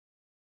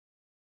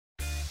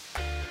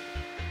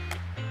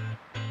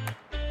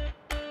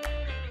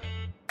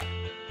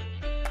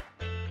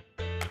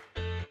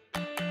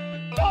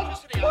I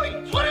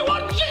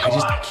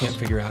just can't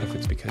figure out if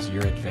it's because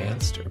you're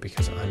advanced or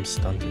because I'm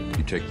stunted.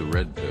 You take the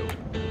red pill.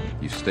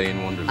 You stay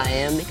in Wonderland. I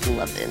am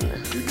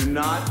McLovin. You do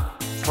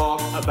not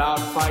talk about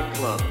Fight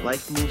Club.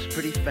 Life moves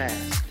pretty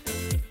fast.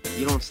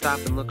 You don't stop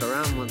and look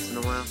around once in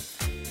a while,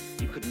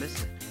 you could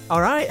miss it.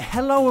 Alright,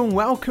 hello and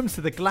welcome to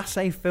the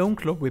Glacé Film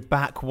Club. We're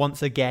back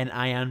once again.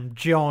 I am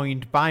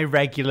joined by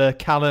regular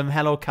Callum.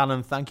 Hello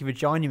Callum, thank you for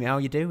joining me. How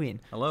are you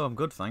doing? Hello, I'm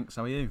good, thanks.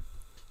 How are you?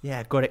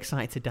 Yeah, good,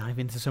 excited to dive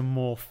into some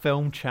more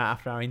film chat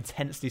after our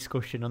intense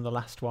discussion on the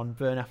last one,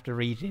 Burn After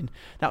Reading.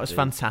 That was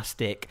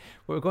fantastic.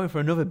 We're going for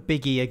another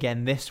biggie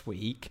again this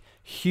week.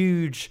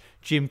 Huge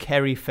Jim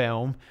Carrey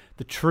film,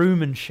 The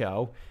Truman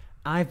Show.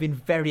 I've been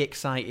very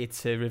excited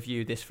to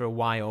review this for a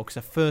while because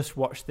I first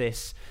watched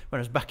this when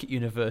I was back at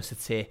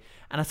university.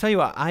 And I tell you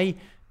what, I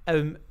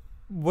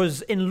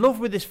was in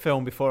love with this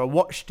film before I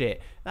watched it.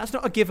 That's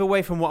not a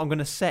giveaway from what I'm going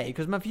to say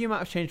because my view might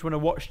have changed when I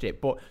watched it,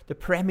 but the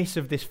premise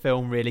of this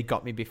film really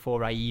got me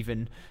before I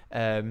even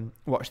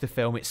watched the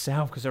film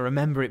itself, because I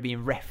remember it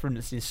being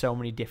referenced in so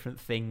many different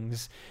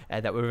things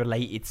that were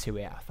related to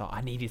it. I thought I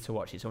needed to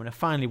watch it. So when I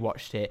finally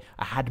watched it,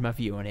 I had my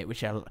view on it,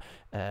 which I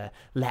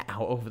let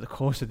out over the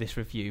course of this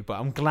review. But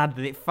I'm glad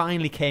that it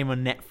finally came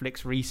on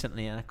Netflix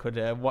recently and I could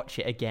watch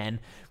it again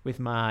with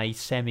my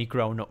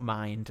semi-grown-up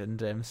mind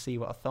and see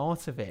what I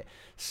thought of it.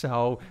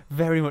 So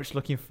very much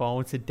looking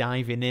forward to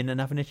diving in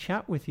and having a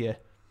chat with you.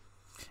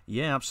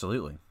 Yeah,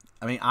 absolutely.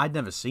 I mean, I'd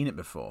never seen it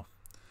before.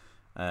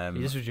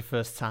 This was your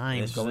first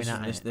time going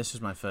at it. This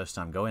was my first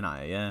time going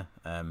at it, yeah.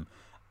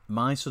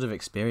 My sort of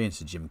experience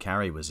of Jim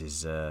Carrey was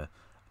his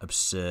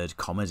absurd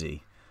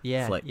comedy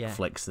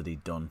flicks that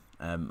he'd done.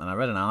 And I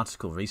read an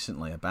article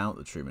recently about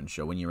The Truman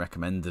Show. When you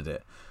recommended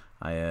it,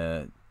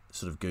 I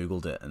sort of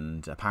Googled it,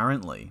 and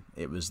apparently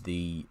it was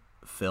the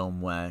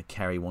film where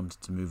Carrey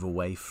wanted to move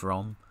away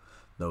from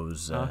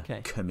those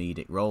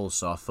comedic roles.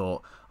 So I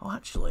thought,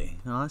 actually,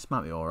 no, this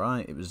might be all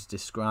right. It was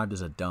described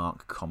as a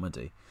dark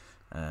comedy.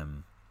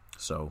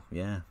 So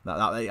yeah, that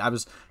I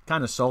was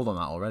kind of sold on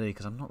that already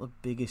because I'm not the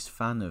biggest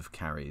fan of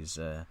Carrey's.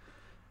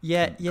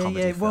 Yeah.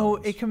 Films. Well,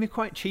 it can be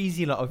quite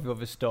cheesy, a lot of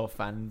other stuff,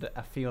 and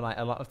I feel like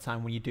a lot of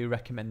time when you do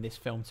recommend this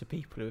film to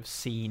people who have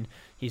seen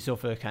his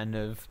other kind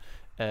of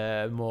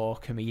more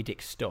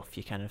comedic stuff,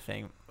 you kind of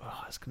think,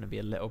 it's going to be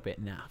a little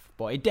bit naff.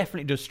 But it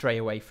definitely does stray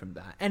away from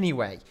that.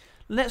 Anyway,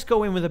 let's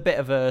go in with a bit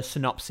of a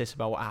synopsis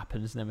about what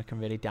happens, and then we can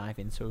really dive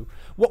into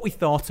what we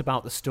thought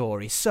about the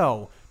story.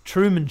 So,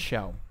 Truman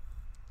Show.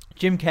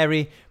 Jim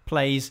Carrey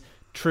plays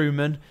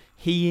Truman.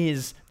 He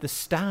is the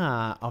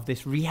star of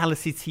this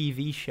reality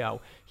TV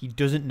show. He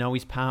doesn't know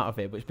he's part of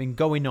it, but it's been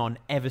going on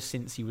ever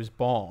since he was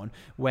born,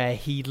 where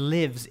he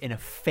lives in a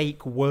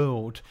fake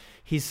world.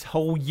 His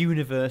whole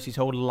universe, his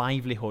whole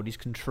livelihood is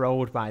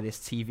controlled by this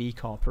TV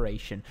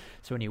corporation.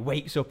 So when he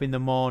wakes up in the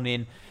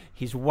morning,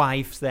 his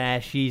wife's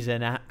there, she's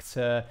an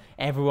actor,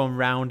 everyone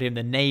around him,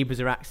 the neighbours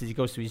are actors, he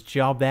goes to his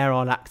job, they're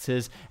all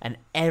actors, and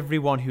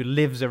everyone who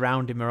lives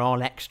around him are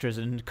all extras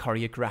and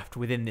choreographed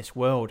within this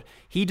world.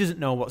 He doesn't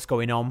know what's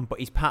going on, but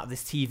he's part of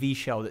this TV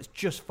show that's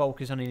just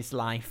focused on his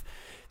life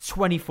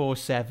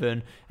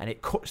 24/7, and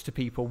it cuts to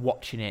people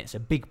watching it. It's a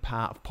big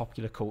part of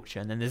popular culture.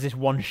 And then there's this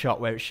one shot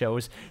where it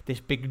shows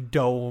this big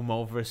dome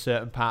over a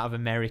certain part of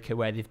America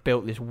where they've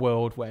built this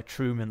world where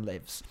Truman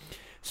lives.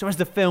 So as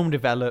the film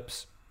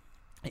develops,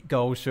 it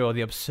goes through all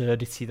the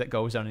absurdity that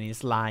goes on in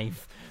his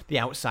life, the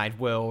outside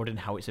world, and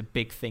how it's a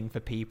big thing for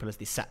people as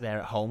they sat there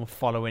at home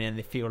following, and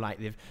they feel like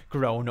they've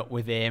grown up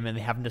with him, and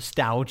they have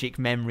nostalgic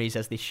memories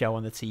as they show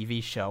on the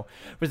TV show.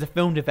 But as the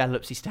film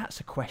develops, he starts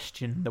to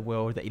question the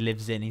world that he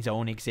lives in, his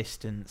own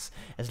existence,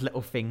 as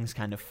little things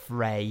kind of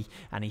fray,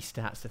 and he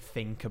starts to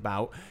think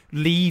about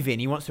leaving.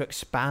 He wants to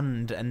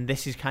expand, and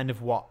this is kind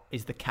of what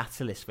is the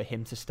catalyst for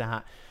him to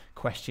start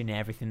questioning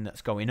everything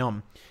that's going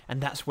on. And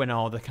that's when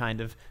all the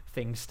kind of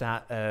things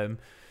start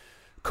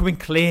coming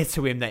clear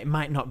to him that it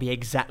might not be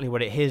exactly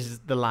what it is,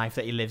 the life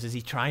that he lives, as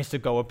he tries to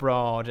go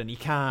abroad and he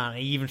can't.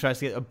 He even tries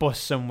to get a bus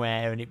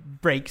somewhere and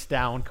it breaks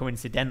down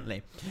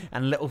coincidentally,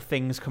 and little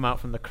things come out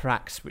from the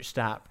cracks which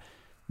start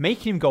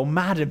making him go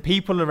mad, and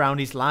people around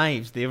his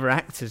lives, the other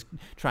actors,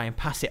 try and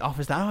pass it off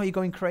as that, you're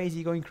going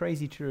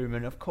crazy,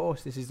 Truman. Of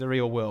course this is the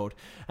real world.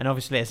 And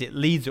obviously as it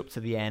leads up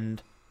to the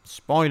end,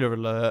 spoiler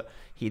alert,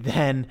 he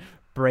then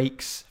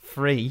breaks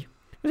free.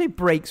 When he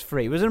breaks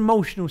free, it was an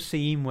emotional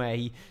scene where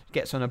he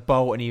gets on a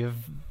boat and he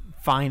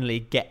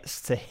finally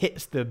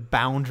hits the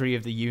boundary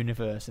of the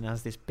universe and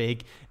has this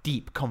big,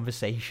 deep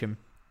conversation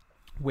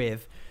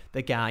with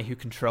the guy who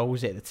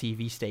controls it, the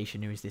TV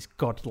station, who is this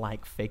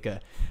godlike figure.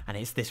 And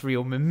it's this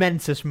real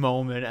momentous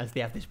moment as they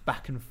have this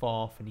back and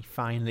forth, and he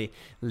finally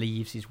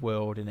leaves his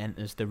world and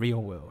enters the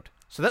real world.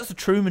 So that's the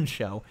Truman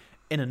Show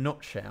in a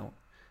nutshell.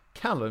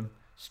 Callum,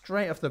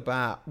 straight off the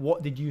bat,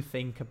 what did you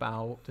think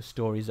about the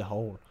story as a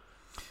whole?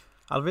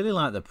 I really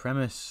like the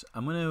premise.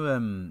 I'm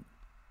gonna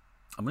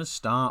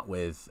start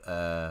with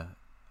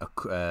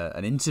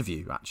an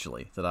interview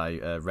actually that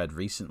I read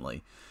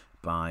recently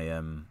by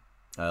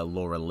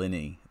Laura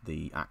Linney,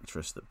 the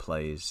actress that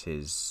plays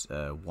his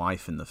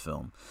wife in the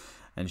film,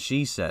 and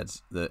she said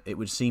that it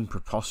would seem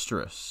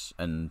preposterous.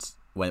 And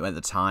when at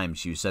the time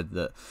she said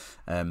that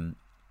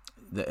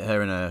that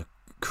her and her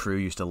crew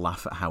used to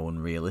laugh at how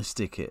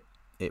unrealistic it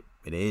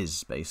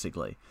is,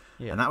 basically.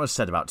 Yeah. And that was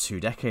said about 2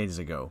 decades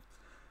ago.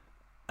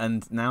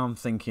 And now I'm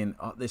thinking,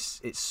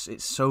 it's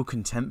so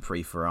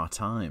contemporary for our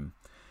time.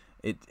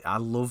 I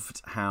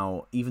loved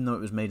how, even though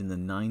it was made in the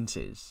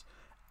 90s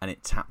and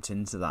it tapped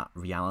into that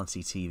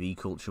reality TV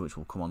culture, which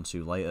we'll come on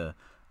to later,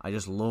 I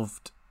just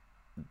loved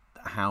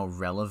how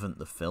relevant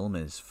the film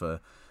is for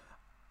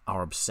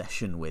our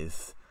obsession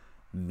with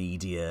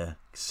media,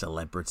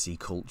 celebrity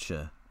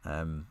culture.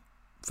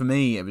 For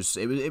me, it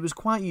was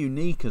quite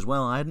unique as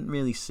well. I hadn't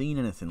really seen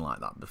anything like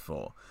that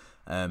before.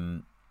 I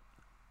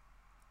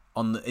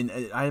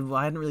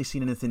hadn't really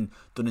seen anything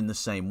done in the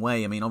same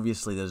way. I mean,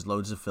 obviously, there's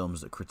loads of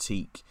films that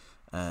critique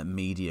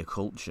media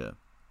culture.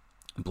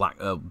 Black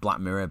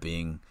Mirror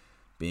being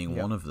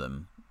one of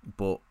them.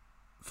 But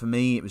for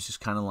me, it was just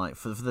kind of like,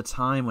 for the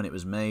time when it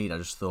was made, I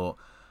just thought,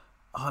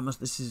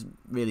 this is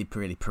really,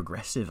 really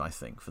progressive, I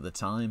think, for the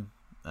time.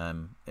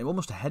 It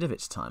almost ahead of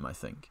its time, I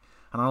think.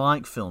 And I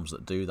like films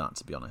that do that,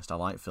 to be honest. I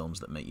like films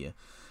that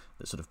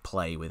that sort of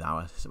play with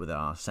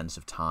our sense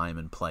of time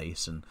and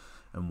place and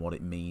what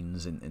it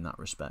means in that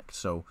respect.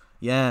 So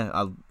yeah,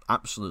 I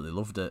absolutely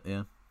loved it.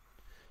 Yeah.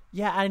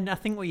 Yeah, and I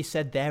think what you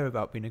said there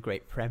about being a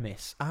great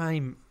premise.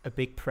 I'm a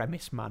big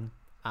premise man.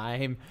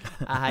 I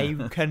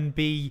can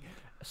be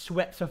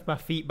swept off my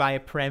feet by a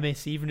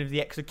premise, even if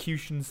the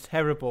execution's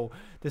terrible.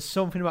 There's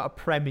something about a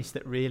premise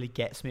that really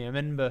gets me. I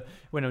remember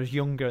when I was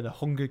younger and the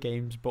Hunger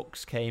Games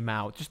books came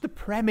out, just the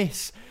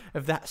premise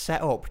of that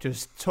setup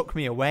just took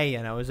me away,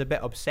 and I was a bit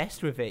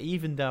obsessed with it,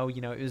 even though,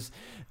 it was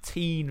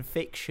teen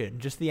fiction.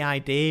 Just the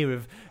idea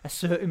of a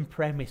certain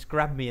premise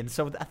grabbed me, and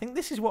so I think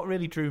this is what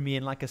really drew me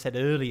in. Like I said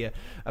earlier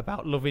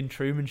about loving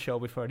Truman Show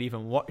before I'd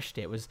even watched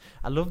it, was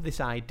I love this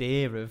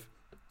idea of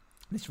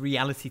this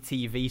reality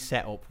TV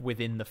setup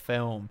within the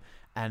film,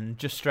 and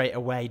just straight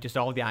away, just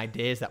all the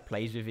ideas that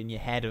plays within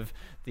your head of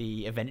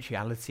the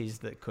eventualities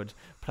that could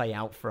play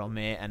out from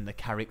it, and the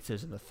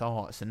characters and the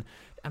thoughts. And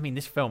I mean,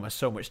 this film has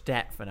so much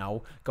depth, and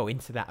I'll go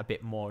into that a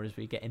bit more as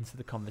we get into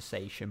the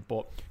conversation.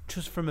 But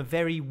just from a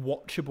very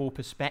watchable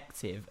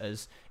perspective,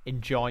 as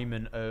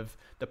enjoyment of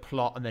the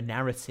plot and the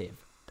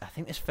narrative, I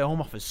think this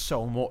film offers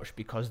so much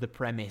because the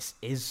premise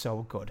is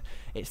so good.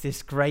 It's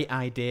this great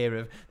idea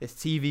of this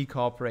TV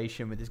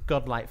corporation with this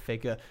godlike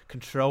figure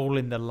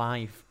controlling the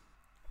life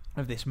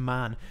of this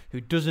man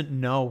who doesn't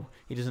know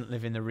he doesn't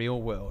live in the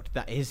real world.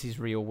 That is his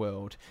real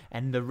world.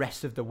 And the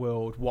rest of the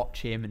world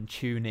watch him and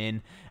tune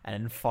in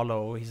and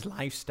follow his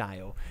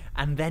lifestyle.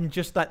 And then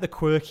just like the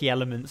quirky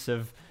elements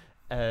of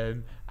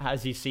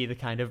as you see the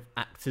kind of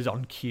actors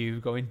on cue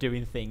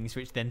doing things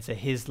which then to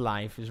his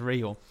life is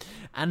real.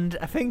 And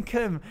I think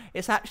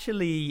it's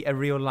actually a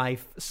real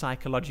life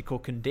psychological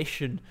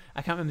condition.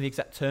 I can't remember the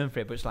exact term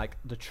for it, but it's like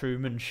the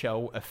Truman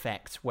Show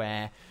effect,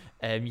 where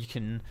you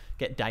can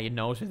get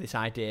diagnosed with this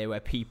idea where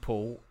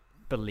people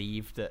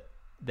believe that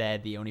they're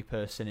the only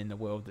person in the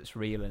world that's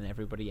real and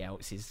everybody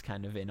else is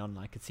kind of in on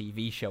like a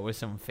TV show or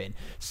something.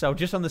 So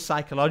just on the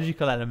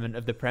psychological element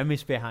of the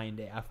premise behind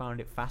it, I found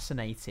it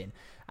fascinating.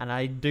 And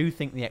I do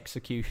think the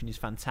execution is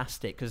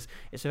fantastic because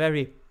it's a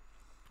very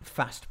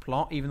fast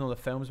plot. Even though the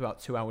film's about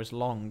 2 hours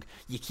long,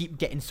 you keep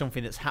getting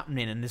something that's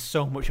happening, and there's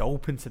so much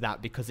open to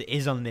that because it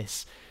is on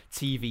this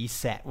TV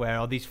set where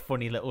all these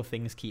funny little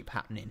things keep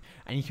happening,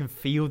 and you can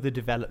feel the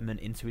development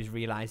into his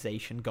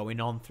realization going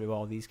on through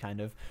all these kind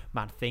of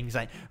mad things.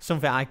 Like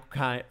something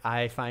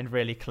I find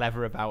really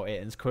clever about it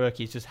and it's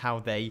quirky is just how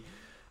they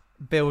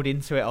build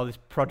into it all this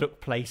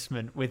product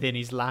placement within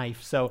his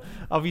life. So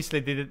obviously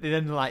they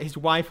then, like, his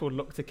wife will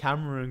look to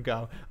camera and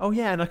go, oh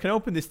yeah, and I can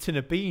open this tin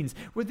of beans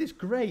with this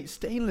great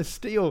stainless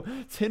steel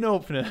tin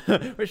opener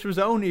which was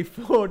only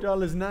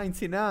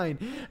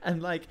 $4.99,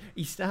 and like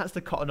he starts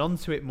to cotton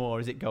onto it more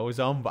as it goes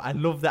on. But I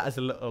love that as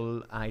a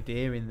little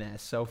idea in there.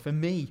 So for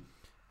me,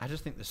 I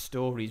just think the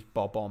story's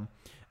bob on,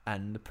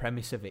 and the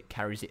premise of it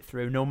carries it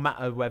through, no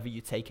matter whether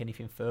you take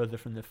anything further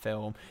from the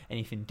film,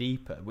 anything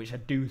deeper, which I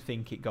do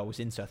think it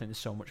goes into. I think there's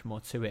so much more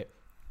to it.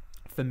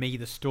 For me,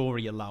 the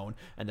story alone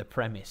and the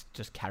premise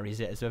just carries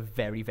it as a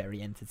very,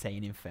 very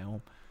entertaining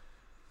film.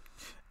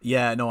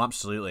 Yeah, no,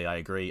 absolutely, I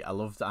agree. I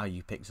love how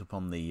you picked up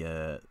on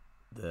the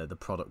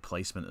product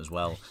placement as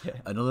well. Yeah.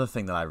 Another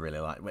thing that I really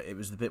liked, it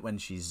was the bit when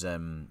she's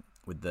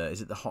with the, is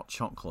it the hot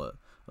chocolate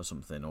or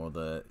something, or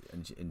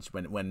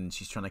when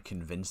she's trying to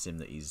convince him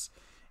that he's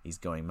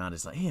going mad.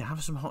 It's like, here,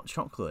 have some hot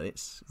chocolate.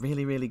 It's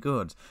really, really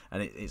good.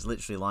 And it's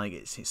literally like,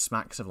 it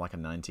smacks of like a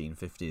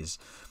 1950s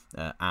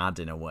ad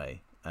in a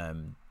way.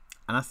 And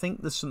I think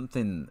there's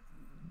something,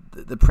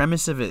 the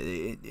premise of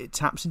it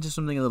taps into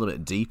something a little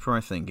bit deeper,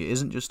 I think. It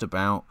isn't just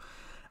about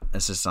a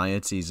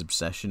society's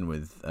obsession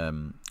with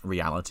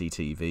reality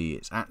TV.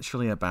 It's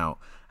actually about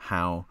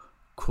how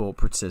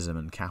corporatism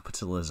and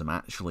capitalism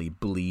actually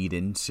bleed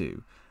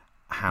into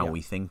how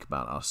we think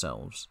about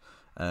ourselves.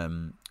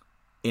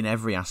 In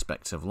every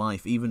aspect of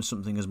life, even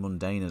something as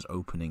mundane as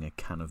opening a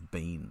can of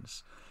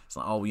beans. It's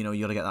like, oh, you know,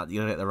 you gotta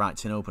get the right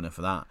tin opener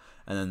for that,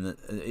 and then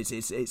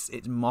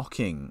it's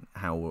mocking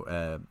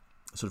how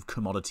sort of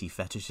commodity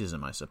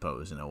fetishism, I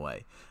suppose, in a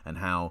way, and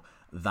how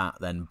that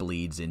then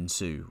bleeds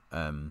into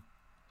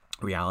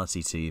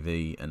reality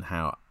TV and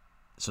how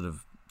sort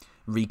of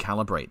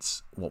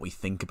recalibrates what we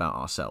think about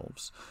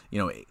ourselves. You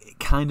know, it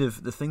kind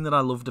of, the thing that I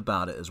loved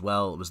about it as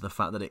well was the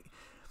fact that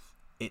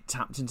it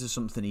tapped into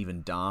something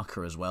even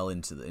darker as well,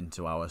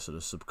 into our sort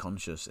of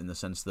subconscious, in the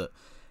sense that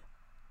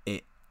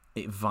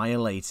it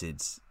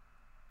violated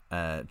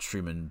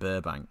Truman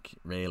Burbank,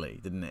 really,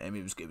 didn't it? I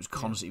mean, it was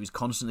constant. He was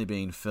constantly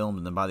being filmed,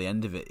 and then by the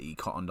end of it, he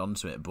cottoned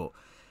onto it. But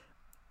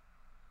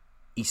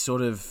he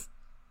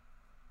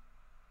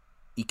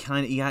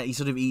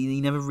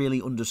never really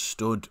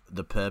understood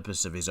the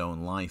purpose of his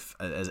own life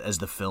as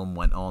the film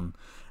went on.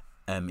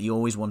 He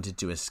always wanted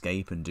to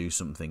escape and do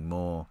something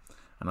more.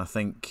 And I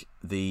think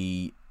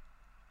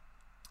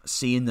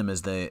seeing them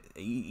as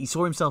he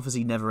saw himself as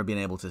he'd never been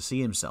able to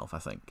see himself. I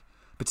think,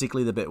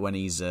 particularly the bit when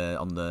he's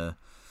on the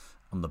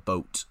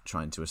boat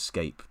trying to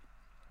escape.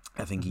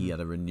 I think he had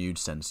a renewed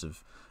sense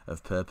of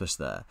purpose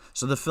there.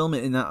 So the film,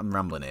 in that, I'm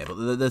rambling here, but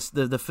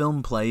the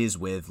film plays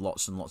with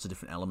lots and lots of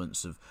different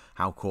elements of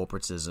how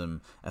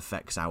corporatism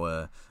affects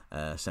our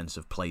sense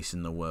of place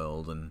in the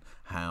world, and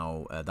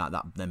how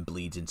that then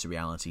bleeds into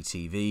reality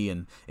TV.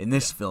 And in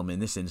this film, in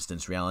this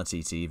instance,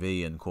 reality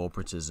TV and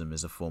corporatism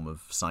is a form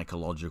of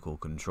psychological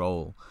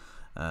control.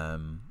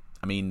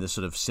 I mean, the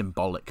sort of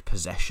symbolic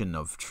possession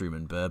of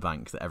Truman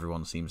Burbank that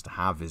everyone seems to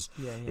have is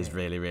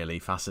really, really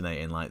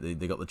fascinating. Like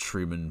they got the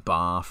Truman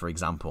Bar, for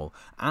example,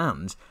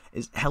 and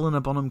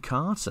Helena Bonham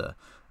Carter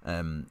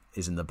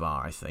is in the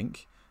bar, I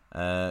think,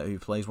 who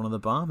plays one of the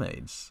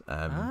barmaids.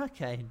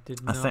 Okay,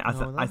 did not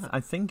know that.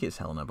 I think it's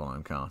Helena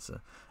Bonham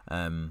Carter.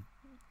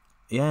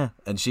 Yeah,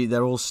 and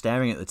they're all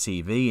staring at the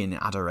TV in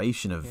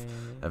adoration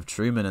of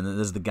Truman, and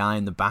there's the guy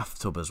in the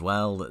bathtub as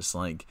well that's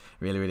like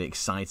really, really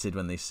excited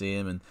when they see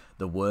him, and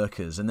the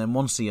workers. And then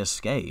once he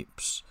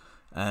escapes,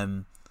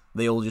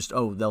 they all just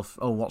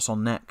what's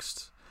on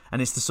next?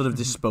 And it's the sort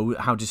of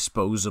how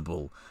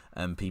disposable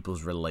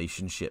people's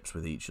relationships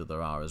with each other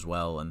are as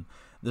well. And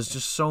there's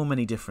just so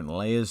many different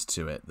layers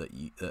to it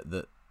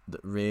that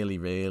really,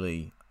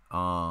 really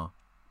are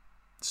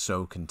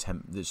so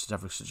just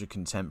have such a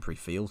contemporary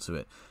feel to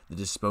it.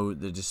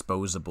 The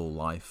disposable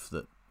life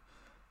that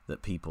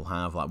people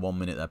have. Like 1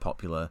 minute they're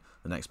popular,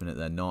 the next minute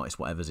they're not. It's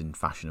whatever's in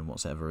fashion and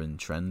whatever in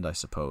trend, I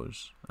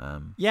suppose.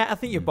 Yeah, I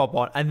think you're bob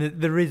on, and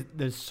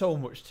there's so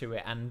much to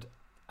it. And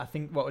I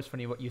think what was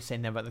funny, what you were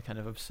saying there about the kind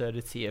of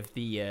absurdity of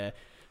the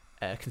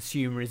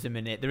consumerism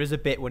in it. There is a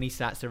bit when he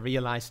starts to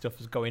realise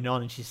stuff is going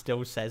on, and she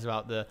still says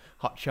about the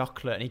hot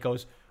chocolate, and he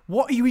goes,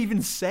 "What are you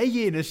even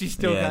saying?" As she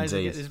still tries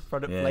to get this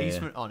product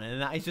placement on it,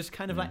 and that is just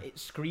kind of like, it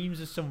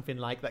screams of something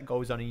like that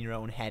goes on in your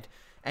own head.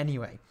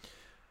 Anyway,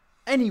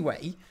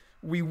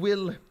 we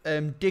will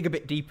dig a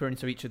bit deeper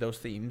into each of those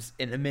themes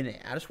in a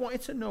minute. I just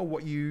wanted to know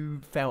what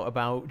you felt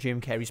about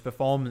Jim Carrey's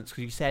performance,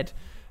 because you said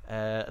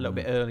a little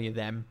bit earlier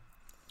then,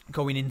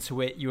 going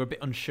into it, you were a bit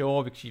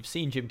unsure because you've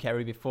seen Jim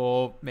Carrey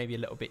before, maybe a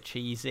little bit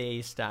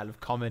cheesy style of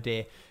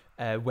comedy.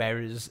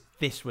 Whereas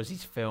this was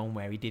his film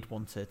where he did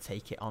want to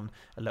take it on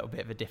a little bit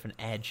of a different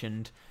edge,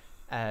 and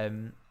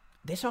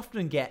this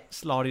often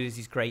gets lauded as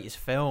his greatest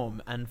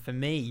film, and for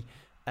me,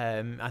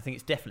 I think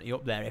it's definitely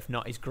up there, if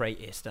not his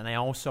greatest. And I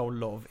also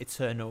love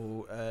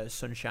Eternal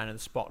Sunshine of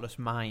the Spotless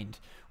Mind,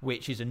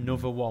 which is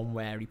another one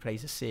where he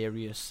plays a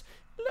serious,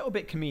 a little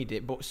bit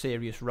comedic, but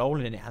serious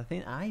role in it.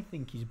 I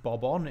think he's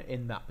bob on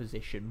in that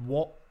position.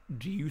 What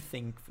do you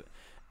think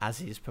as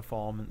his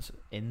performance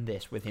in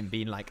this, with him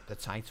being like the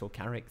title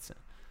character?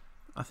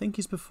 I think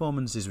his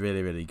performance is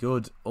really, really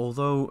good,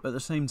 although at the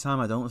same time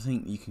I don't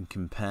think you can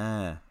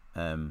compare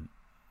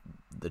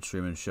the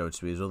Truman Show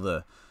to his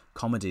other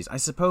comedies. I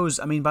suppose,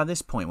 I mean, by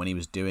this point when he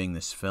was doing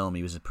this film,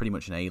 he was pretty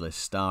much an A-list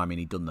star. I mean,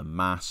 he'd done The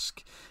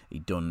Mask,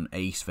 he'd done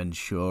Ace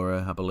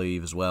Ventura, I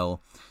believe, as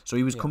well. So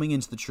he was coming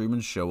into the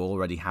Truman Show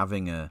already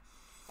having a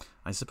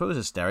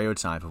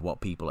stereotype of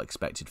what people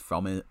expected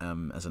from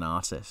him as an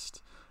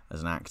artist,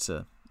 as an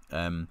actor.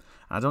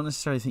 I don't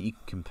necessarily think you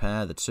can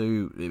compare the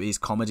two, his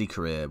comedy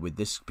career with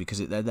this, because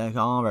they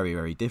are very,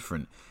 very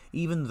different.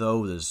 Even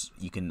though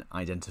you can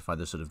identify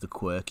the sort of the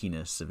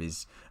quirkiness of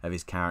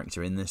his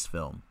character in this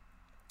film,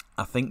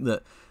 I think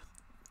that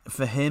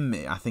for him,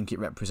 I think it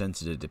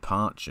represented a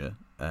departure.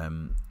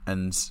 And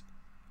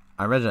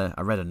I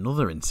read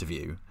another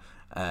interview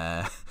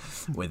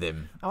with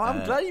him. Oh,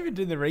 I'm glad you've been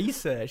doing the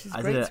research. It's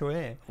great to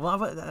hear.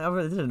 Well, I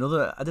read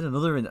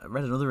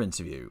another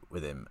interview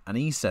with him, and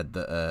he said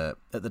that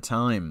at the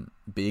time,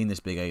 being this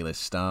big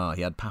A-list star,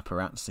 he had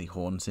paparazzi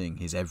haunting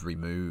his every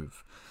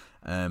move,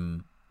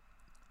 and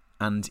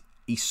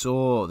he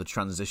saw the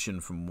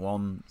transition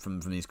from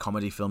these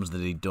comedy films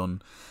that he'd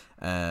done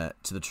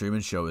to the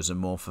Truman Show as a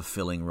more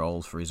fulfilling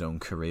role for his own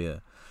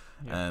career.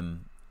 Yeah.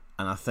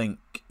 And I think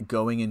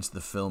going into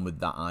the film with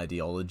that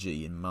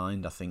ideology in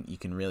mind, I think you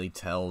can really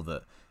tell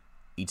that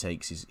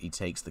he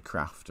takes the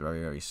craft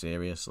very, very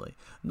seriously.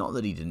 Not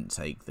that he didn't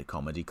take the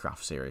comedy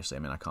craft seriously. I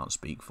mean, I can't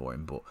speak for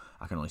him, but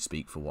I can only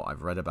speak for what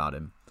I've read about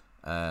him.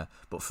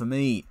 But for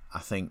me, I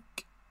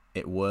think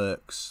it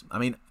works. I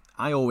mean,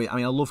 I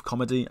love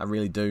comedy, I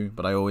really do,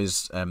 but I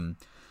always like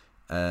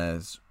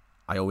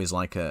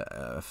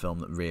a film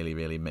that really,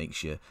 really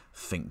makes you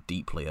think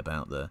deeply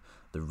about the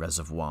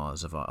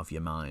reservoirs of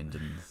your mind,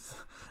 and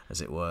as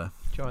it were.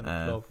 Join the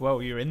club.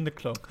 Well, you're in the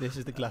club. This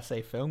is the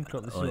Glacé Film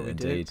Club. This is what we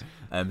do.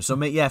 So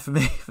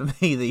for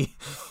me,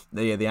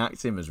 the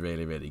acting was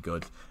really, really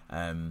good.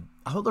 I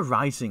thought the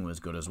writing was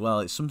good as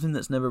well. It's something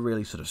that's never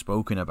really sort of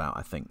spoken about,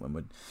 I think, when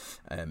we're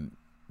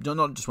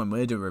not just when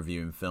we're doing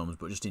reviewing films,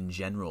 but just in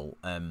general.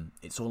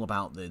 It's all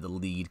about the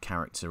lead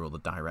character or the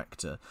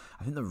director.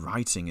 I think the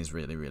writing is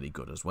really, really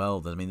good as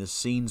well. I mean, there's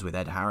scenes with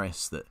Ed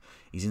Harris that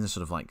he's in a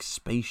sort of like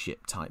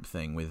spaceship type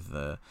thing with,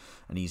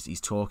 and he's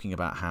talking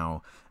about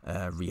how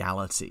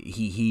reality.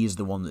 He is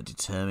the one that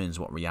determines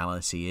what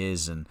reality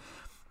is, and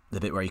the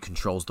bit where he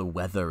controls the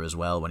weather as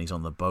well when he's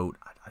on the boat.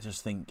 I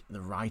just think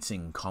the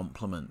writing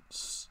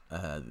complements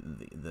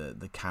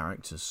the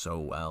characters so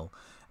well.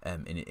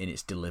 In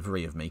its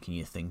delivery of making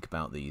you think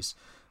about these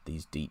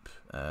deep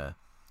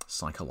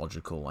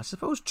psychological, I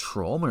suppose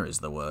trauma is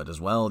the word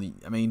as well.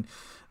 I mean,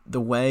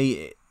 the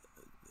way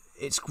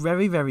it's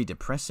very, very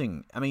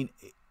depressing. I mean,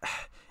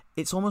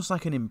 it's almost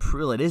like it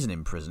is an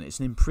imprisonment. It's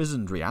an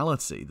imprisoned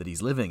reality that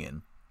he's living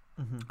in.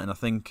 Mm-hmm. And I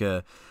think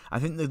the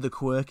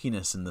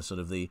quirkiness and the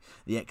sort of the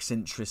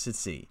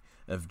eccentricity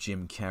of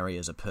Jim Carrey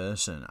as a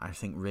person, I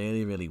think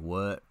really, really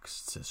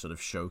works to sort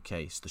of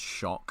showcase the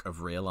shock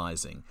of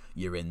realizing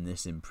you're in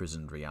this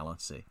imprisoned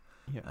reality.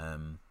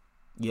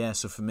 Yeah.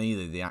 So for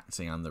me, the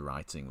acting and the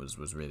writing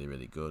was really,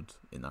 really good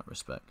in that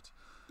respect.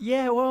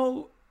 Yeah,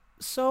 well,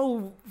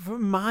 so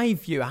from my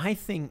view, I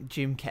think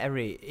Jim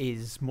Carrey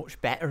is much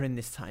better in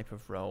this type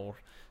of role.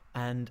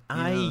 And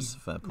that's a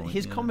fair point,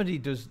 his comedy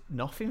does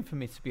nothing for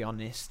me, to be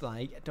honest.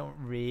 Like, I don't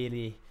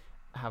really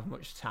have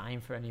much time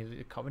for any of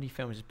the comedy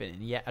films he's been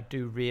in, yet I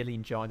do really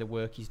enjoy the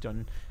work he's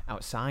done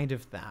outside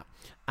of that.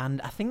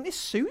 And I think this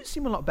suits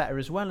him a lot better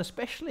as well,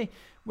 especially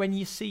when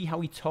you see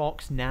how he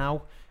talks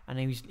now, and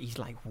he's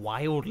like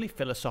wildly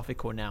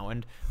philosophical now.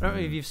 And I don't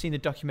know if you've seen the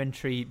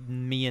documentary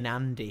Me and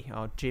Andy,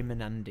 or Jim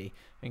and Andy,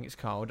 I think it's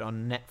called,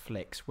 on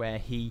Netflix, where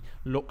he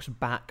looks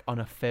back on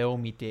a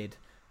film he did,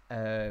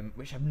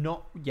 which I've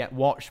not yet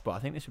watched, but I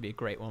think this would be a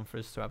great one for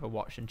us to have a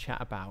watch and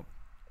chat about.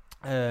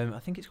 I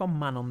think it's called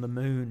Man on the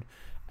Moon,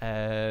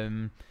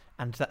 and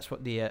that's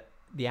what the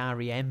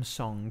REM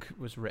song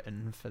was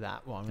written for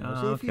that one.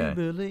 If you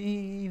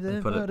believe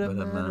that, put a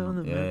man on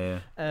the moon.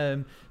 Yeah.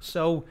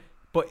 So,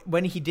 but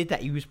when he did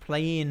that, he was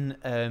playing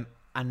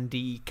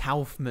Andy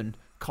Kaufman,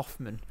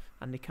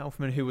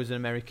 who was an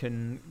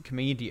American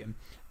comedian,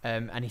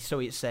 and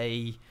it's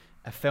a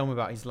film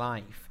about his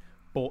life,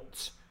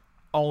 but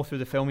all through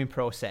the filming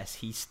process,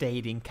 he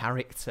stayed in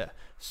character.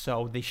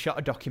 So they shot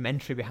a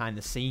documentary behind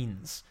the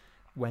scenes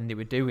when they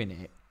were doing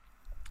it,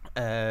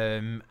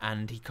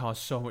 and he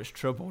caused so much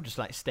trouble just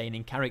like staying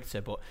in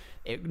character, but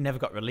it never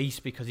got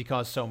released because he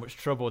caused so much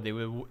trouble.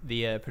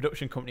 The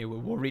production company were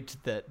worried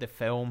that the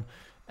film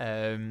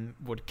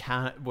would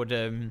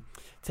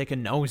take a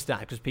nosedive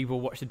because people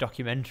watch the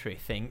documentary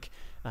think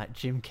like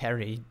Jim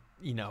Carrey,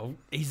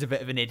 he's a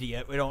bit of an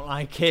idiot, we don't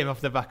like him off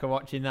the back of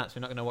watching that, so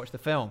we're not going to watch the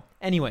film.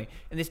 Anyway,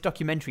 in this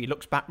documentary, he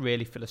looks back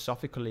really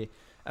philosophically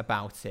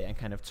about it and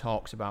kind of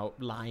talks about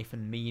life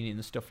and meaning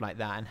and stuff like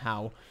that, and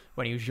how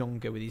when he was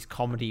younger with his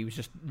comedy, he was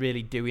just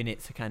really doing it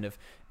to kind of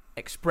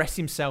express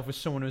himself as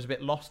someone who was a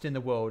bit lost in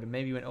the world and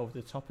maybe went over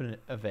the top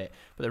of it,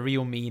 but the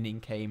real meaning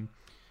came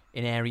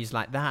in areas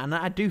like that. And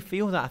I do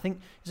feel that I think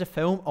it's a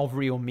film of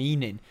real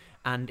meaning,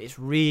 and it's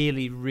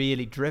really,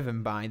 really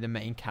driven by the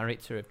main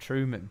character of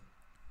Truman.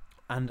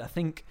 And I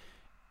think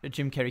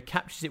Jim Carrey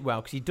captures it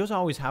well because he does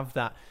always have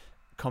that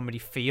comedy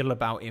feel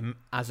about him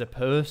as a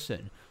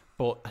person,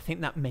 but I think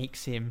that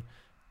makes him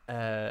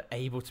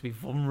able to be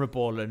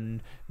vulnerable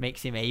and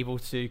makes him able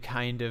to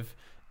kind of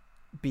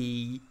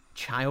be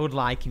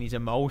childlike in his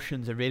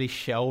emotions and really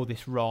show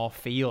this raw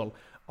feel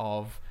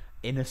of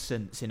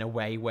innocence in a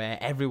way where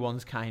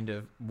everyone's kind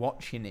of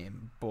watching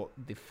him, but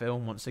the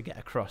film wants to get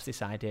across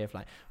this idea of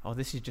like, oh,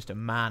 this is just a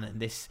man,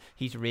 and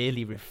he's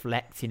really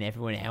reflecting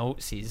everyone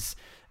else's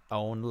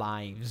own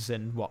lives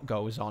and what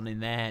goes on in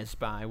theirs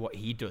by what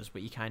he does,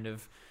 but he kind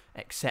of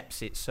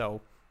accepts it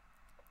so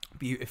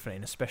beautifully,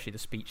 and especially the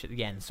speech at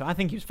the end. So I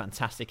think he was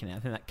fantastic in it. I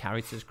think that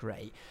character's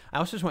great. I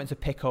also just wanted to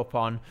pick up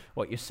on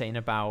what you're saying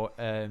about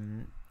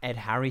Ed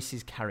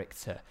Harris's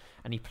character,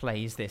 and he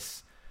plays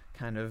this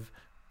kind of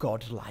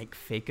godlike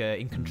figure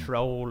in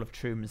control of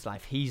Truman's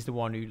life. He's the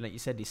one who, like you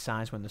said,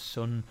 decides when the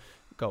sun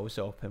goes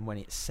up and when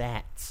it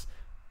sets.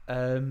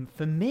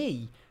 For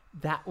me,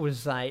 that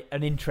was like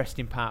an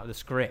interesting part of the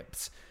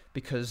script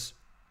because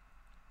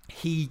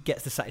he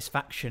gets the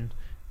satisfaction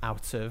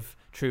out of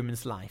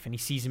Truman's life, and he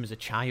sees him as a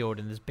child,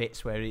 and there's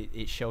bits where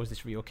it shows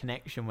this real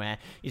connection where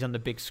he's on the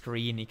big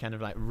screen, he kind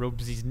of like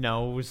rubs his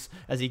nose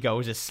as he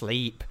goes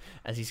asleep,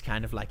 as he's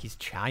kind of like his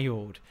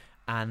child.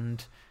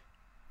 and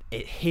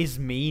his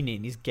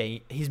meaning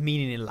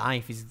in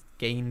life is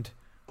gained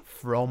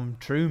from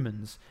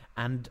Truman's,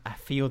 and I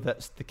feel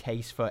that's the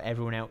case for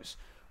everyone else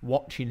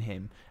watching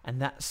him,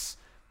 and that's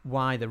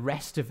why the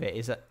rest of it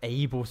is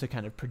able to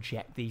kind of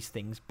project these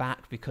things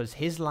back, because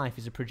his life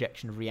is a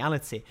projection of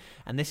reality.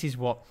 And this is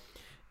what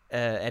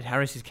Ed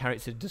Harris's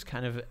character does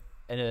kind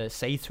of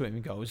say to him.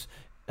 He goes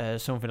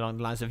something along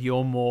the lines of,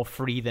 "You're more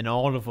free than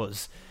all of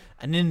us."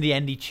 And in the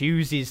end, he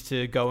chooses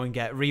to go and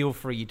get real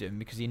freedom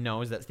because he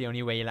knows that's the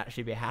only way he'll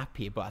actually be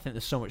happy. But I think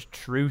there's so much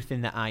truth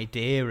in that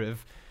idea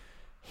of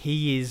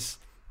he is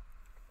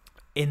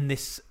in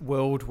this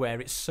world where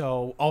it's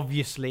so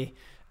obviously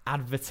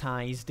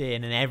advertised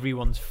in and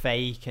everyone's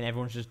fake and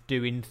everyone's just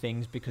doing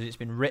things because it's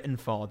been written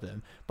for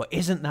them. But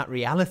isn't that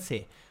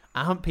reality?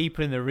 Aren't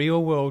people in the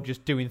real world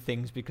just doing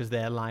things because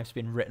their life's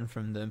been written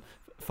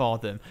for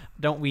them?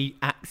 Don't we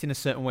act in a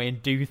certain way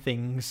and do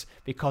things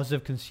because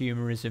of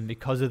consumerism,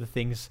 because of the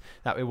things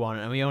that we want?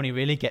 And we only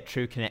really get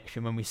true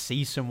connection when we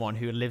see someone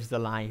who lives their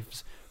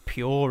lives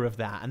pure of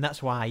that. And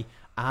that's why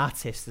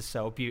artists are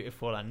so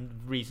beautiful, and the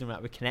reason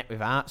that we connect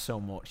with art so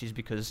much is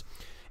because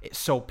it's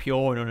so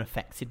pure and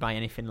unaffected by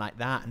anything like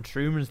that. And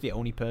Truman's the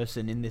only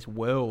person in this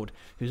world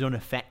who's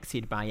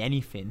unaffected by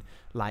anything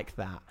like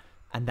that.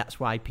 And that's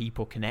why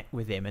people connect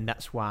with him. And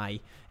that's why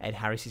Ed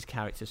Harris's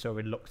character is so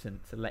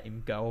reluctant to let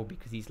him go,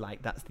 because he's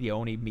like, that's the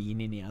only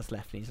meaning he has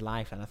left in his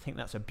life. And I think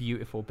that's a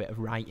beautiful bit of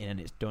writing,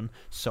 and it's done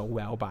so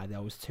well by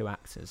those two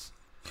actors.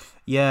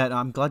 Yeah,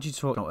 I'm glad you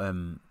talked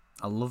about...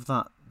 I love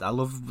that. I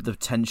love the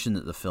tension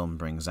that the film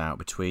brings out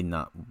between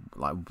that.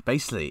 Like,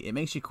 basically, it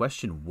makes you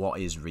question what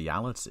is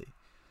reality.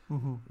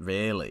 Mm-hmm.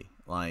 Really,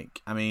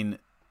 like, I mean,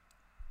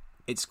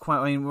 it's quite.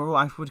 I mean,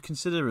 I would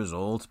consider us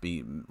all to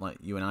be, like,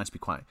 you and I, to be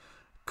quite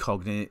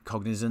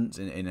cognizant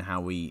in how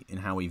we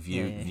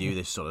view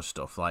this sort of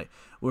stuff. Like,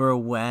 we're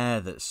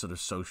aware that sort of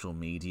social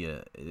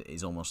media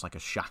is almost like a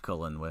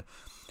shackle, and we're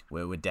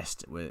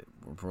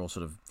all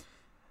sort of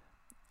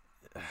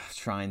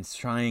trying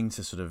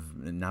to sort of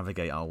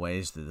navigate our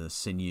ways through the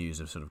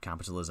sinews of sort of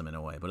capitalism in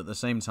a way. But at the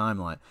same time,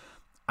 like,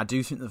 I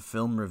do think the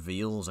film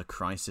reveals a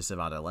crisis of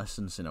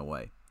adolescence in a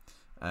way.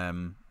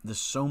 There's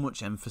so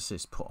much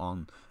emphasis put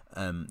on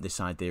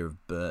this idea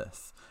of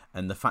birth,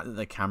 and the fact that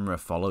the camera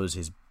follows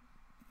his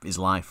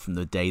life from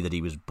the day that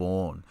he was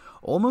born,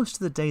 almost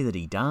to the day that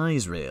he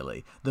dies,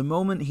 really. The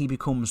moment he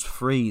becomes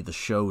free, the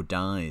show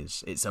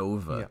dies. It's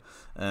over. Yeah.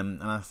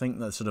 And I think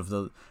that sort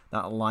of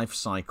that life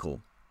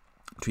cycle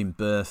between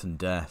birth and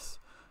death,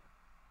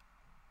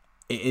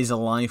 it is a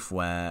life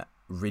where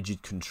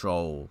rigid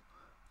control,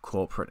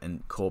 corporate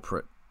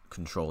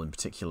control in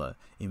particular,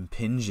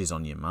 impinges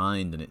on your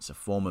mind, and it's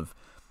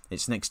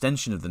an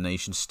extension of the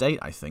nation state,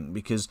 I think,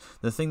 because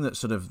the thing that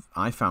sort of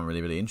I found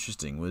really, really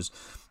interesting was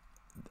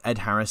Ed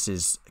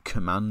Harris's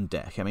command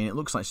deck. I mean, it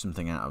looks like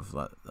something out of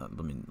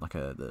like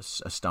a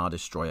Star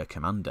Destroyer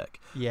command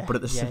deck. Yeah. But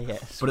at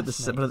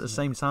the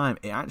same time,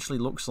 it actually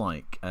looks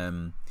like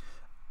a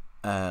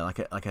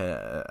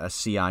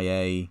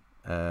CIA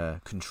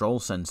control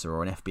center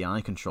or an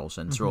FBI control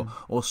center, mm-hmm.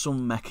 or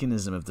some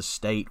mechanism of the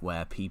state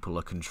where people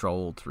are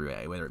controlled through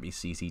it, whether it be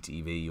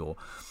CCTV or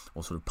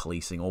sort of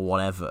policing or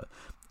whatever.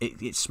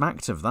 It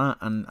smacked of that,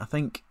 and I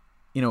think,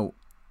 you know,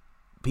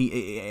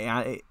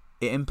 it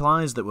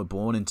implies that we're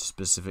born into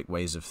specific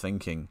ways of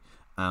thinking,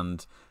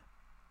 and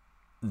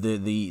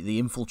the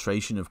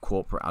infiltration of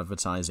corporate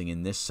advertising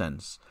in this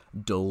sense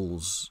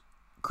dulls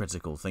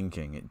critical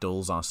thinking. It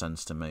dulls our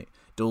sense to make,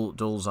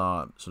 dulls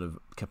our sort of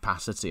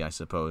capacity, I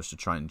suppose, to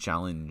try and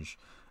challenge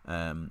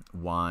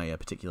why a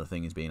particular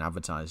thing is being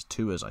advertised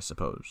to us, I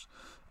suppose.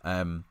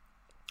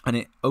 And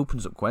it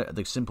opens up quite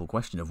the simple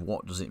question of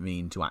what does it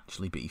mean to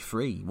actually be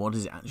free? What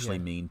does it actually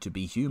mean to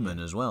be human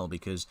as well?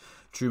 Because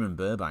Truman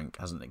Burbank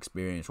hasn't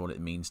experienced what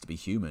it means to be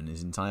human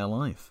his entire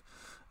life.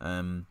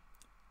 Do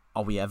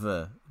we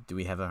ever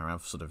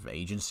have sort of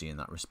agency in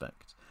that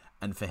respect?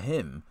 And for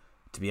him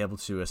to be able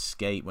to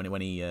escape when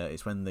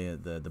it's when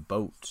the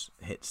boat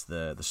hits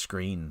the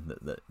screen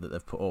that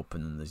they've put up,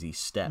 and there's these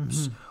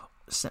steps,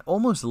 mm-hmm.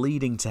 almost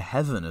leading to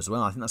heaven as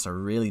well. I think that's a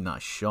really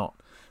nice shot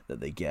that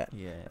they get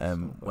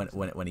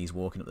when he's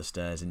walking up the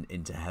stairs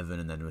into heaven,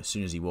 and then as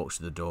soon as he walks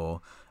through the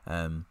door,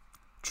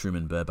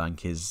 Truman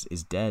Burbank is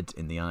dead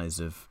in the eyes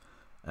of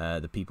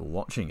the people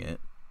watching it.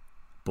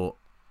 But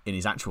in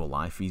his actual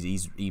life,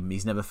 he's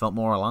never felt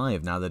more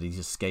alive now that he's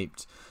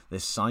escaped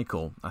this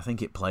cycle. I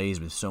think it plays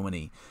with so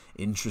many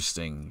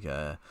interesting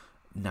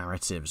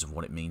narratives of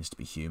what it means to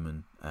be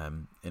human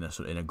in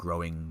a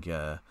growing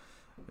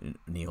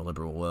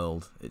neoliberal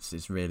world.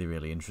 It's really,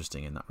 really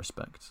interesting in that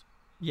respect.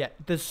 Yeah,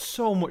 there's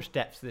so much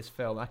depth to this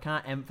film. I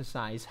can't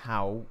emphasize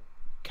how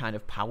kind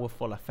of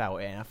powerful I felt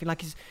it. And I feel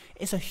like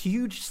it's a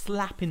huge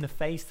slap in the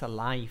face to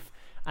life.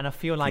 And I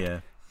feel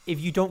like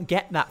if you don't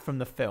get that from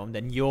the film,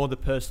 then you're the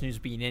person who's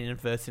been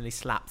inadvertently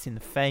slapped in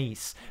the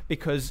face,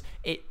 because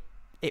it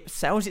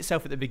sells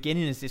itself at the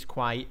beginning as this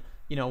quite,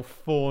 you know,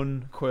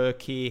 fun,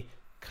 quirky,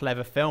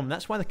 clever film.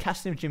 That's why the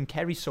casting of Jim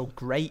Carrey's so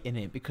great in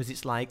it, because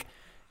it's like,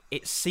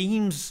 it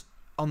seems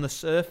on the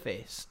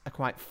surface a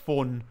quite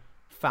fun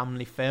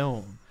family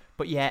film,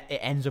 but yet it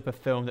ends up a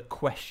film that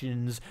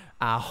questions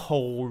our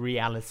whole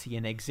reality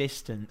and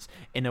existence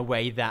in a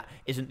way that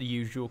isn't the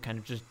usual kind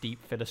of just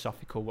deep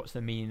philosophical, what's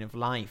the meaning of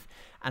life?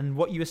 And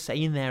what you were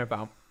saying there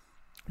about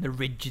the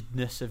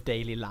rigidness of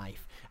daily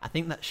life, I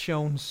think that's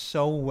shown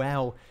so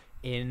well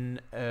in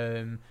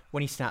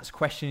when he starts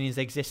questioning his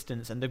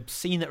existence. And the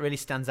scene that really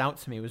stands out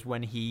to me was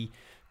when he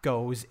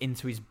goes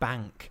into his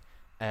bank.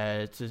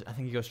 I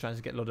think he goes trying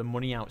to get a lot of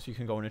money out so you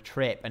can go on a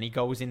trip, and he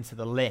goes into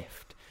the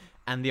lift,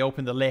 and they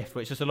open the lift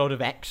where it's just a lot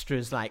of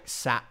extras like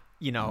sat,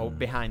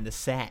 behind the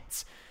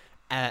sets,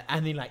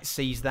 and he like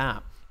sees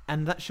that,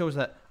 and that shows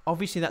that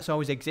obviously that's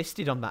always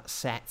existed on that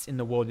set in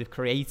the world they've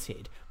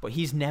created, but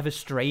he's never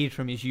strayed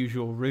from his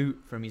usual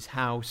route, from his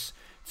house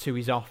to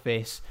his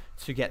office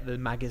to get the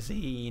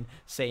magazine,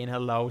 saying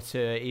hello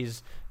to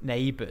his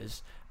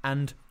neighbours.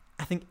 And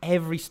I think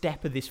every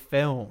step of this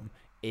film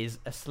is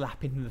a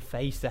slap in the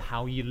face to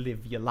how you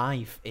live your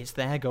life. It's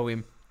there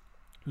going,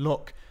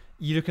 look,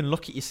 you can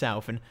look at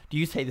yourself, and do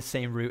you take the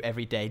same route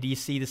every day? Do you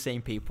see the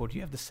same people? Do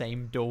you have the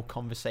same dull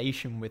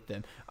conversation with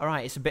them? All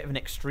right, it's a bit of an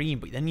extreme,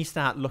 but then you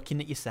start looking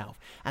at yourself.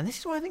 And this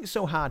is why I think it's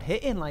so hard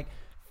hitting. Like,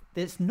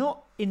 it's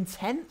not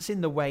intense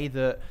in the way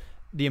that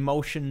the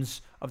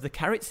emotions of the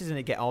characters in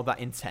it get all that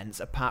intense,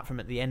 apart from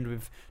at the end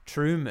with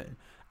Truman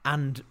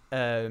and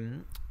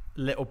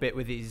little bit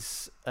with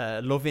his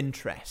love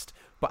interest.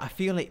 But I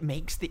feel it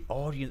makes the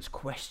audience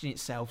question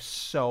itself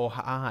so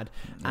hard.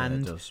 Yeah,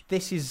 and it does.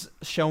 This is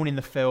shown in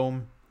the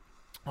film.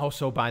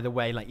 Also, by the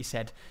way, like you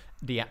said,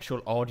 the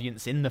actual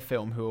audience in the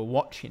film who are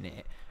watching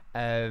it.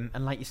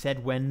 And like you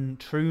said, when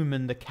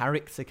Truman, the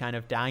character, kind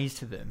of dies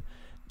to them,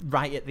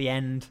 right at the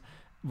end,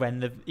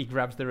 when he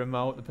grabs the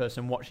remote, the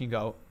person watching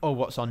go, oh,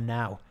 what's on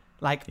now?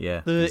 Like,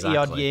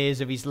 30-odd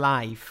years of his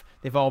life,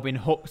 they've all been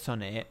hooked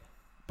on it.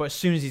 But as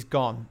soon as he's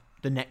gone,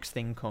 the next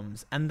thing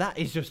comes. And that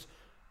is just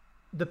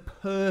the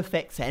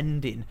perfect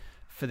ending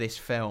for this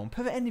film.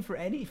 Perfect ending for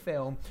any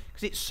film,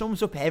 because it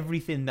sums up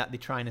everything that they're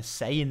trying to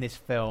say in this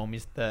film,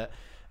 is that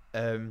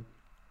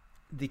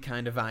the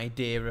kind of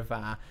idea of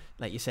our,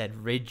 like you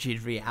said,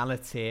 rigid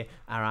reality,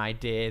 our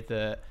idea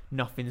that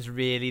nothing's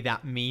really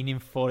that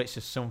meaningful, it's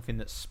just something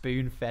that's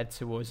spoon-fed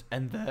to us,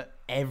 and that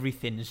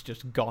everything's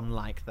just gone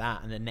like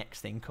that, and the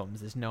next thing comes,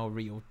 there's no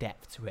real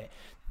depth to it.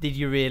 Did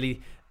you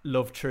really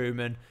love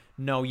Truman?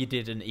 No, you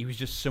didn't. He was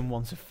just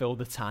someone to fill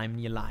the time in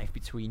your life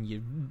between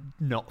you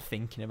not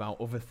thinking about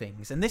other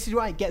things. And this is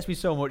why it gets me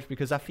so much,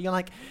 because I feel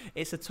like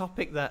it's a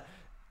topic that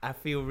I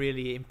feel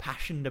really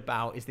impassioned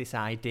about, is this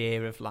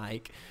idea of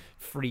like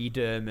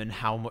freedom and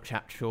how much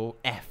actual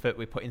effort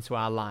we put into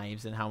our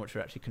lives and how much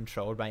we're actually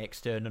controlled by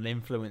external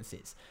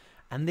influences.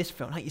 And this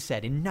film, like you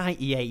said, in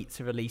 98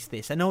 to release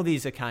this, I know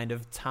these are kind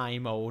of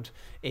time-old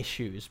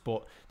issues,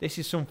 but this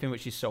is something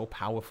which is so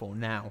powerful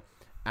now.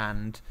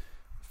 And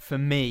for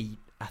me,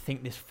 I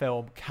think this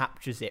film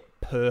captures it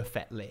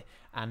perfectly,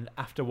 and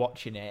after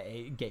watching it,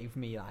 it gave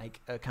me like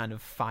a kind of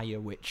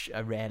fire which I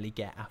rarely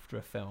get after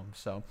a film.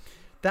 So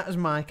that is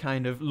my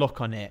kind of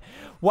look on it.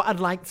 What I'd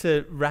like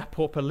to wrap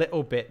up a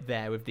little bit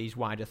there with these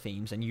wider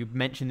themes, and you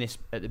mentioned this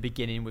at the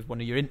beginning with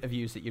one of your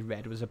interviews that you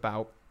read, was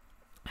about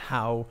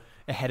how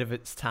ahead of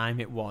its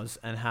time it was,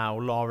 and how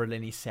Laura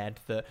Linney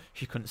said that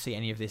she couldn't see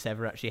any of this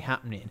ever actually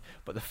happening.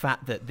 But the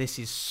fact that this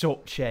is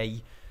such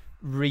a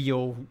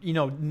real,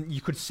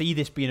 you could see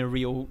this being a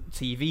real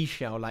TV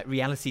show. Like,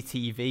 reality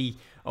TV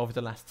over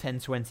the last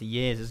 10-20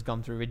 years has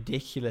gone through a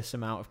ridiculous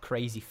amount of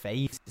crazy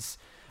phases,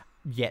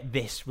 yet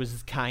this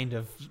was kind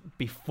of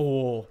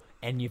before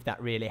any of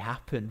that really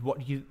happened. What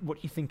do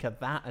you think of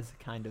that as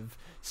a kind of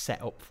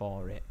setup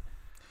for it?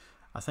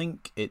 I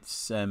think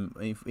it's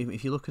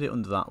if you look at it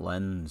under that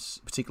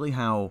lens, particularly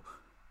how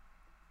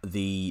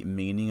the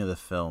meaning of the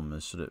film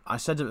is sort of, I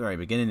said at the very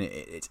beginning,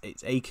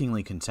 it's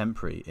achingly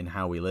contemporary in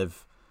how we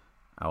live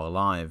our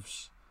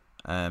lives,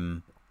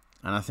 and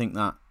I think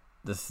that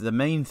the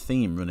main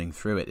theme running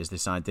through it is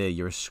this idea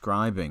you're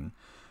ascribing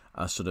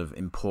a sort of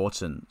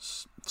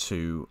importance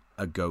to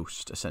a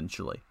ghost,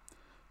 essentially.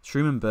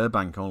 Truman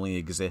Burbank only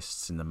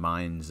exists in the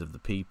minds of the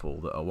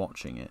people that are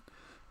watching it.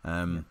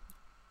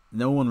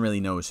 No one really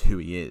knows who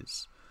he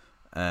is,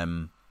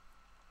 and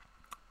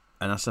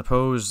I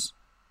suppose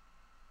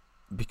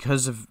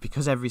because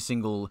every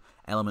single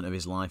element of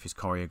his life is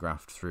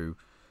choreographed through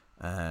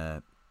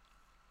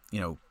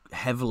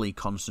heavily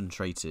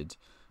concentrated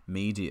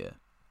media,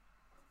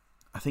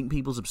 I think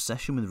people's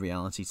obsession with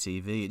reality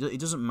TV, it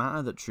doesn't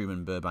matter that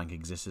Truman Burbank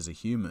exists as a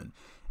human.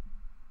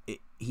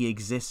 He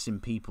exists in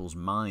people's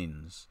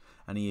minds,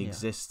 and he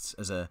exists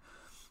as a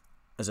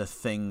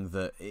thing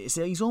that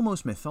he's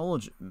almost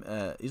mythology.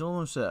 He's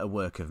almost a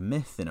work of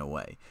myth in a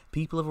way.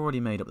 People have already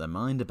made up their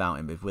mind about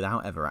him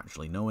without ever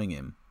actually knowing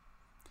him,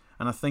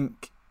 and I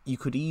think you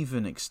could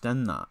even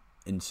extend that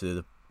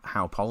into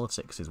how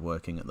politics is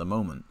working at the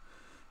moment,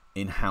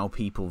 in how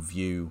people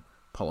view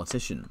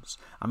politicians.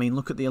 I mean,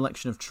 look at the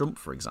election of Trump,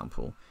 for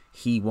example.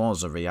 He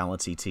was a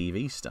reality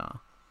TV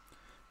star.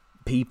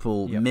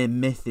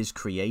 Myth is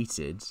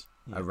created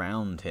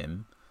around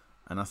him,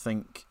 and I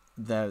think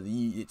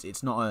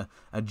it's not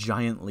a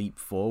giant leap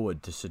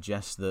forward to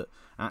suggest that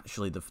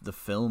actually the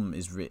film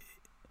is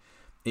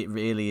it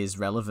really is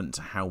relevant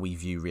to how we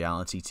view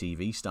reality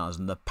TV stars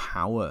and the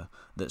power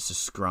that's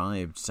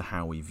ascribed to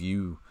how we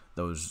view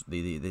those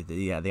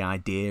the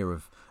idea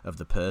of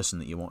the person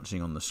that you're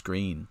watching on the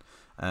screen.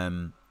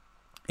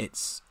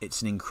 It's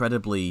an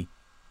incredibly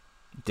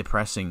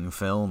depressing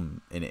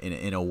film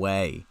in a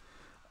way.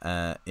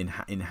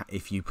 Particularly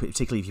if you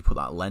put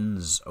that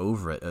lens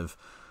over it of,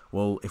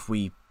 well, if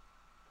we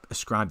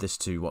ascribe this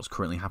to what's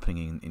currently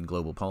happening in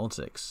global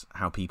politics,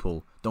 how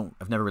people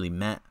have never really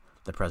met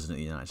the president of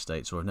the United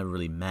States, or have never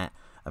really met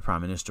a prime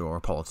minister or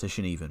a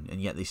politician even,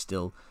 and yet they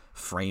still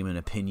frame an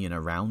opinion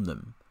around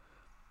them.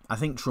 I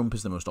think Trump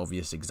is the most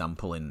obvious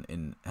example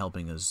in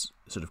helping us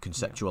sort of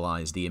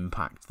conceptualize the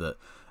impact that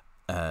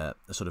a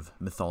sort of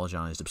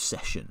mythologized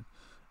obsession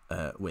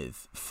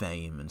with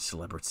fame and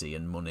celebrity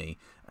and money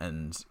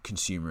and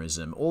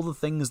consumerism, all the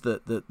things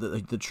that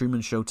the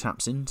Truman Show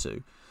taps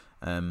into.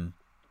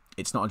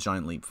 It's not a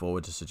giant leap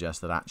forward to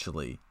suggest that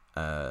actually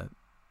the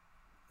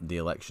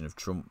election of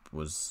Trump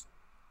was...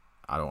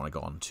 I don't want to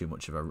go on too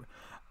much of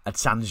a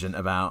tangent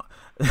about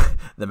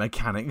the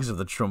mechanics of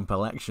the Trump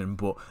election,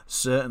 but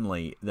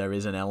certainly there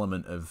is an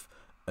element of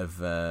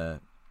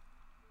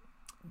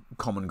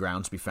common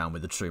ground to be found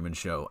with the Truman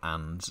Show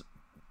and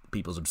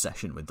people's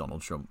obsession with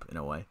Donald Trump in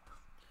a way.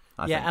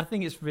 I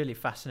think it's really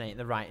fascinating.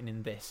 The writing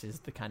in this is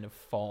the kind of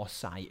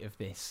foresight of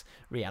this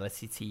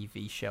reality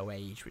TV show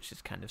age, which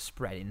has kind of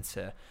spread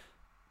into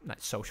like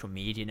social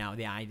media now.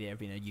 The idea of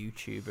being a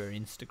YouTuber,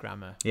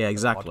 Instagrammer,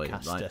 exactly,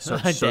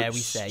 podcaster, dare we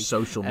say,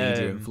 social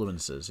media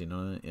influencers. You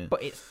know, yeah.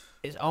 But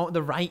it's all,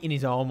 the writing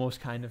is almost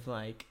kind of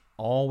like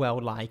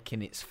Orwell-like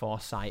in its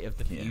foresight of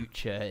the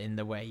future, in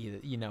the way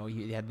that you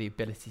had the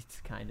ability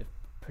to kind of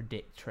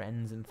predict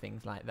trends and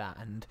things like that.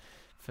 And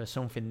for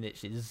something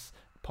that is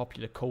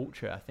popular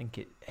culture, I think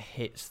it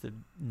hits the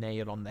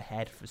nail on the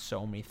head for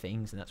so many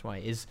things, and that's why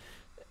it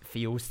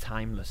feels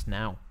timeless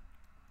now.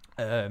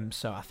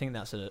 So I think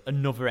that's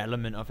another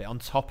element of it, on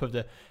top of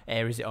the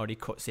areas it already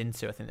cuts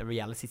into. I think the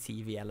reality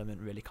TV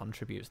element really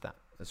contributes that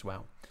as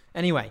well.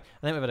 Anyway, I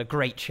think we've had a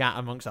great chat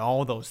amongst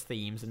all those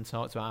themes and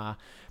talked about our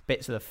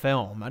bits of the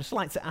film. I'd just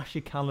like to ask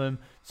you, Callum,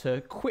 to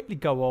quickly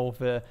go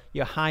over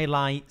your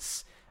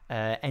highlights,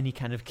 any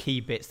kind of key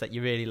bits that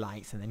you really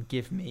liked, and then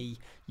give me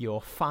your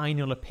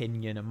final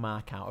opinion and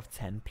mark out of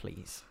 10,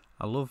 please.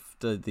 I loved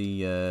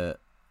the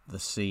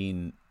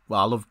scene. Well,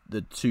 I love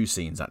the two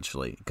scenes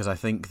actually, because I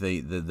think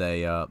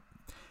they are.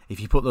 If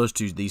you put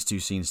these two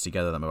scenes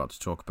together that I'm about to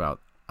talk about,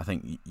 I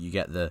think you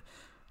get the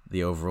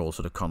overall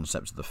sort of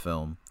concept of the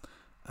film.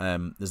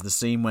 There's the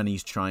scene when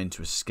he's trying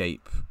to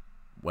escape,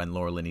 when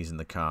Laura Linney's in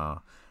the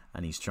car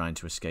and he's trying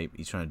to escape.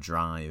 He's trying to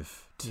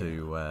drive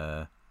to.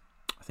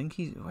 I think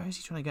where is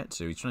he trying to get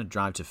to? He's trying to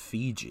drive to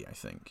Fiji, I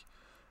think.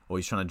 Or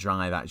he's trying to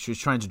drive. Actually,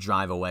 he's trying to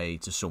drive away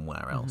to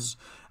somewhere else.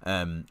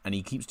 And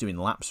he keeps doing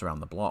laps around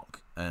the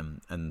block.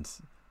 And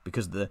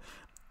because the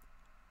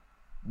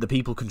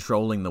people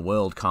controlling the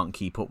world can't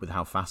keep up with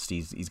how fast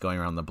he's going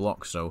around the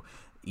block, so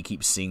he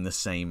keeps seeing the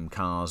same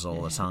cars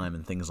all the time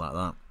and things like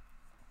that.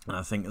 And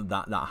I think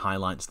that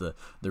highlights the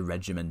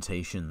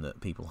regimentation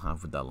that people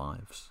have with their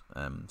lives.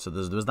 So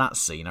there was that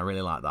scene. I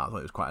really liked that. I thought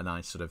it was quite a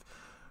nice sort of.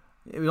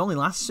 It only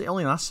lasts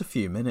a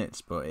few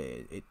minutes, but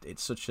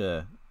it's such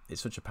a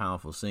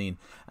powerful scene.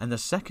 And the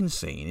second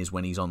scene is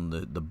when he's on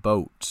the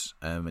boat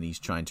and he's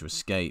trying to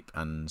escape,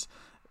 and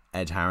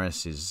Ed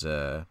Harris is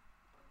I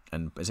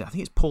think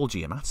it's Paul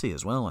Giamatti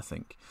as well. I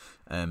think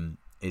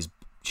is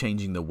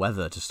changing the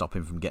weather to stop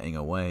him from getting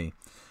away,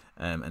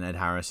 and Ed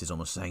Harris is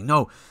almost saying,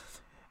 "No,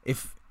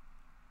 if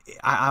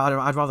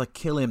I'd rather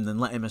kill him than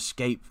let him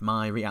escape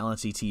my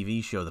reality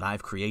TV show that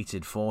I've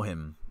created for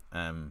him."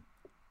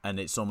 And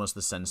it's almost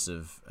the sense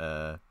of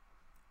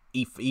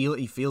he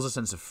feels a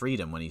sense of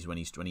freedom when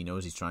he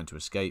knows he's trying to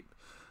escape,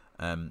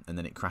 and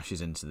then it crashes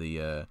into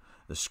the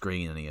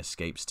screen and he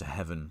escapes to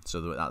heaven.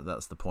 So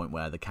that's the point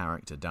where the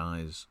character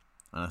dies.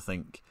 And I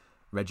think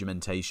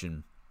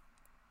regimentation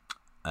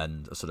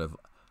and a sort of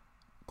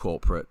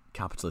corporate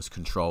capitalist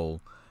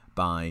control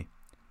by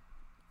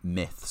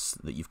myths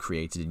that you've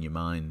created in your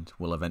mind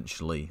will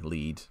eventually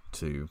lead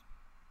to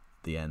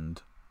the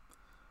end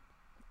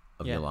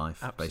of your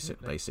life,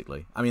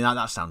 basically. I mean,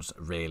 that sounds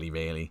really,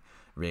 really,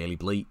 really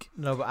bleak.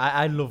 No, but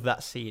I love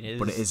that scene.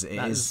 It is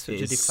such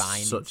a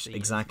defining scene.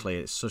 Exactly,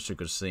 it's such a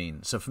good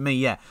scene. So for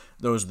me,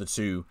 those are the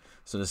two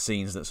sort of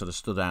scenes that sort of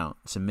stood out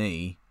to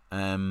me.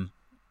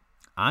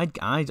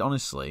 I'd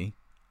honestly,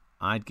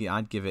 I'd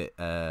give it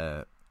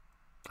 10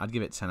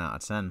 out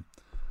of 10,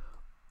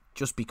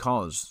 just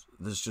because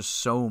there's just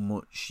so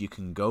much you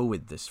can go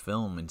with this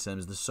film in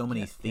terms of there's so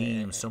many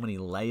themes, so many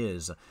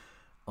layers,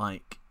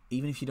 like.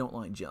 Even if you don't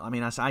like Jim, I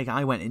mean,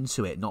 I went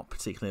into it not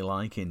particularly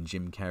liking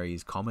Jim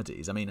Carrey's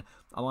comedies. I mean,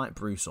 I like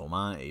Bruce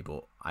Almighty,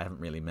 but I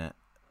haven't really met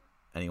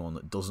anyone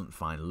that doesn't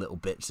find little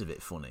bits of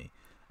it funny.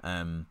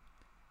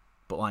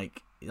 But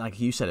like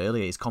you said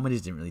earlier, his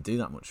comedies didn't really do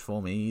that much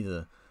for me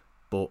either.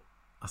 But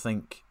I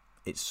think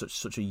it's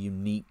such a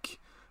unique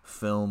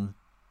film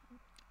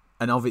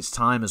and of its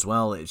time as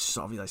well. It's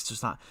sort of, it's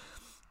just that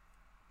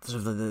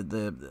sort of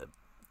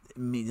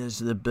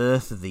the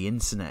birth of the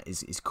internet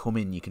is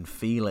coming. You can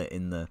feel it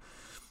in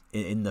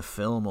the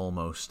film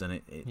almost,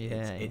 and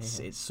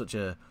it's such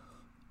a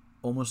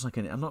almost like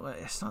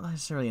it's not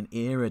necessarily an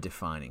era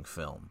defining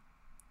film.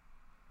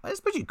 I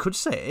suppose you could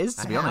say it is,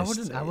 to be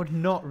honest. I would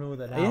not rule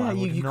that out. Yeah,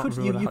 you could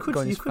say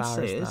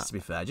it is, to be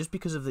fair, just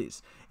because of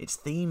its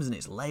themes and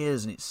its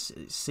layers and its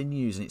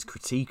sinews and its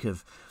critique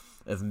of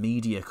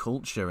media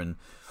culture. And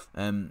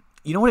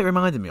you know what it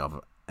reminded me of?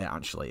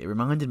 Actually, it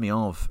reminded me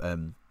of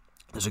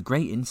there's a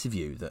great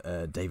interview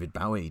that David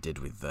Bowie did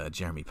with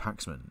Jeremy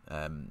Paxman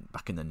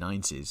back in the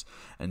 90s,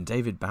 and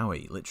David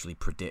Bowie literally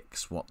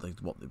predicts what's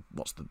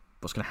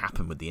going to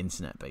happen with the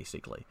internet,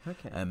 basically.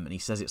 Okay. And he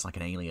says it's like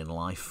an alien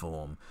life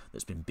form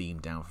that's been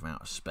beamed down from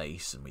outer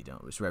space, and we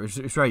don't. It's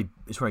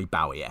very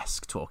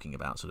Bowie-esque, talking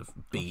about sort of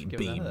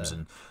beams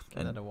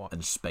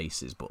and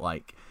spaces, but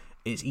like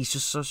he's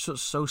just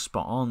so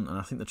spot on. And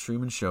I think the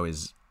Truman Show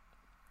is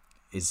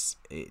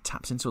it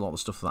taps into a lot of the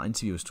stuff that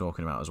interview was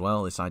talking about as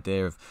well. This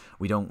idea of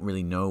we don't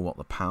really know what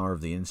the power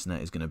of the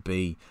internet is going to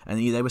be, and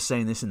they were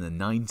saying this in the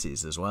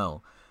 90s as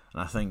well.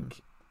 And I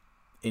think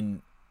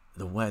in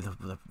the way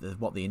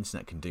what the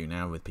internet can do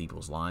now with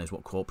people's lives,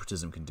 what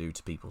corporatism can do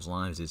to people's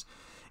lives,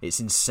 it's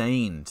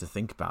insane to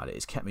think about it.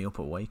 It's kept me up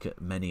awake at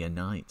many a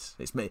night.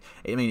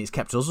 It's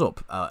kept us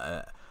up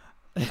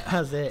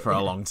for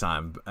a long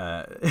time.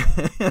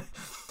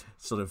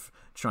 Sort of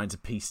trying to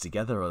piece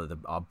together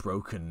our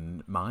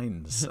broken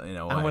minds,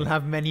 and we'll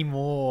have many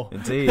more.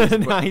 Indeed,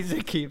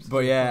 it keeps.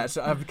 But yeah,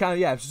 so I've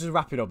just to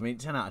wrap it up. I mean,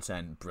 10 out of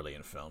 10,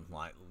 brilliant film.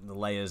 Like the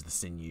layers, the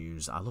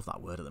sinews. I love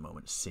that word at the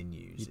moment,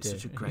 sinews. It's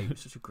such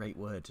a great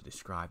word to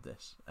describe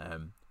this.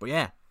 But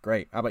yeah,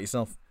 great. How about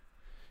yourself?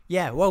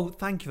 Yeah, well,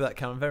 thank you for that,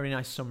 Callum. Very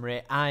nice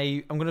summary.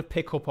 I'm going to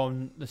pick up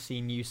on the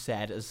scene you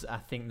said, as I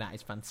think that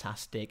is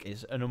fantastic.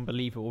 It's an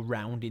unbelievable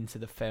round into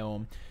the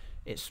film.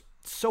 It's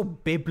so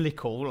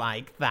biblical,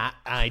 like that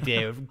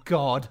idea of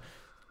God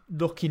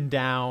looking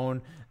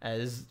down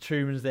as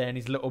Truman's there in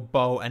his little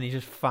boat, and he's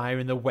just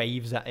firing the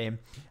waves at him,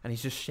 and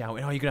he's just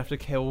shouting, "Oh, you're gonna have to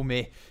kill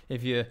me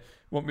if you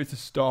want me to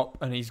stop."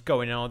 And he's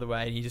going all the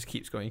way, and he just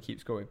keeps going.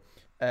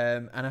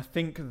 And I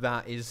think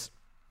that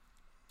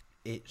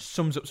it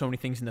sums up so many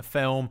things in the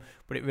film,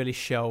 but it really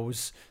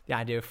shows the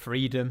idea of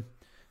freedom.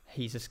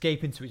 He's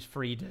escaping to his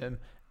freedom,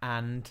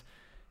 and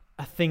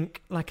I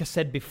think, like I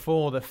said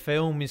before, the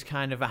film is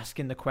kind of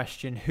asking the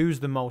question, who's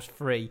the most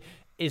free?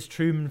 Is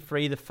Truman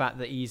free, the fact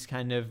that he's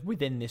kind of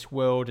within this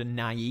world and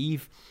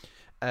naive?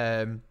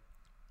 Or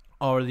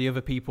are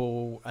the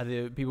people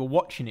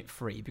watching it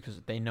free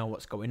because they know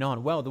what's going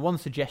on? Well, the one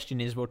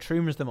suggestion is, well,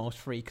 Truman's the most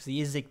free because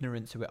he is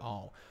ignorant to it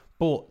all.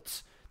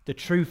 But the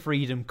true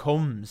freedom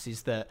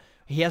is that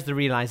he has the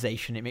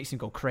realization, it makes him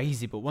go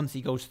crazy, but once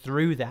he goes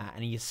through that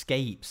and he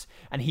escapes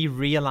and he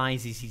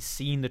realizes he's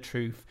seen the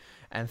truth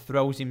and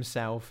throws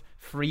himself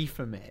free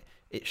from it,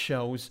 it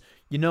shows,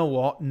 you know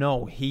what?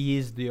 No, he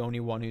is the only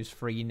one who's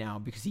free now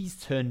because he's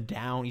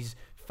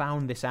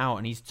found this out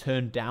and he's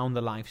turned down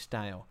the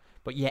lifestyle.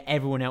 But yet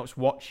everyone else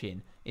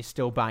watching is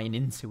still buying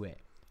into it.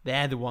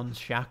 They're the ones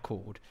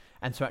shackled.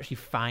 And to actually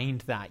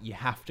find that, you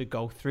have to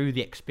go through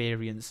the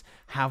experience,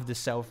 have the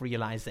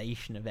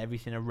self-realization of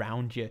everything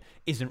around you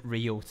isn't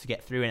real to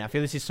get through. And I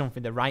feel this is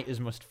something the writers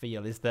must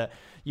feel, is that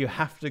you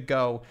have to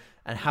go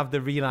and have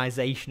the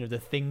realization of the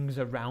things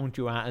around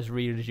you aren't as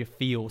real as you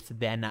feel to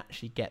then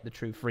actually get the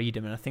true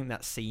freedom. And I think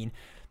that scene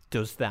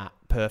does that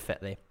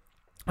perfectly.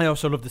 I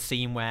also love the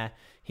scene where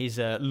his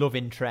love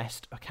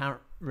interest, I can't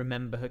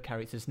remember her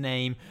character's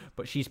name,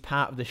 but she's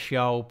part of the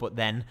show, but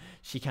then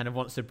she kind of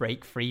wants to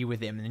break free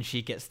with him, and then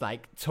she gets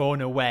like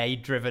torn away,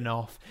 driven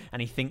off,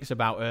 and he thinks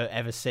about her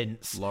ever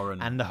since.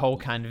 Lauren. And the whole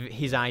kind of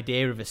his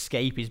idea of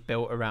escape is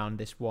built around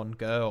this one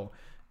girl.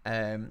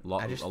 I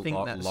just think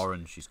that's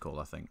Lauren, she's called,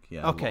 I think.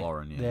 Yeah. Okay.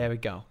 Lauren. Yeah. There we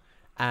go.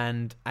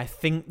 And I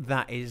think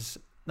that's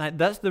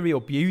the real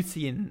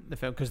beauty in the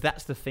film, because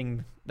that's the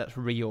thing that's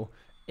real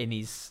in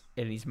his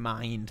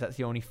mind. That's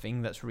the only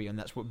thing that's real, and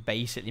that's what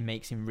basically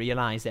makes him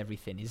realize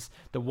everything. Is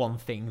the one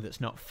thing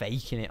that's not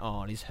faking it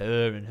all is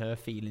her and her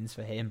feelings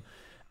for him.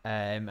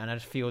 And I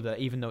just feel that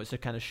even though it's a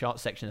kind of short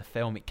section of the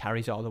film, it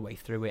carries all the way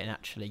through it and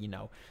actually,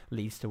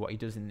 leads to what he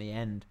does in the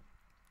end.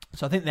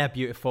 So I think they're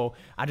beautiful.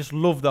 I just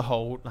love the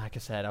whole, like I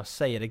said, I'll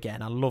say it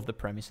again, I love the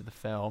premise of the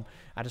film.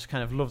 I just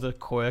kind of love the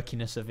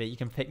quirkiness of it. You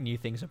can pick new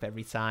things up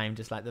every time,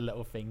 just like the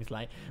little things,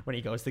 like when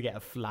he goes to get a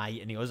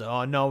flight and he goes,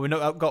 "Oh no, we've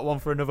not got one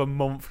for another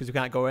month because we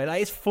can't go away."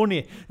 Like, it's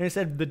funny. And it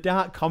said the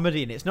dark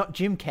comedy, and it's not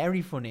Jim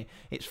Carrey funny.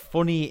 It's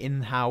funny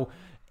in how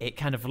it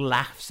kind of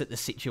laughs at the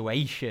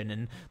situation,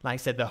 and like I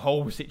said, the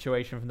whole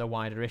situation from the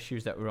wider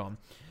issues that we're on.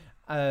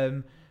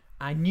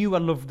 I knew I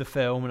loved the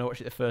film when I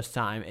watched it the first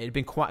time. It had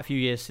been quite a few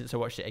years since I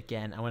watched it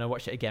again. And when I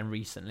watched it again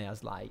recently, I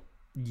was like,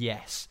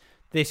 yes,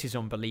 this is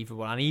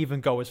unbelievable. And I even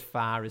go as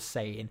far as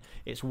saying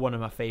it's one of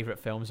my favourite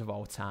films of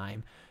all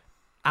time.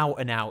 Out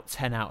and out,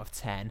 10 out of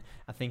 10.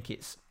 I think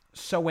it's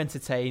so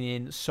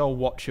entertaining, so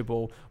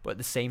watchable, but at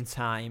the same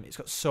time, it's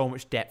got so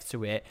much depth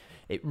to it.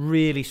 it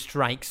really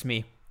strikes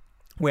me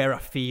where I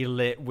feel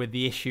it with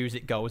the issues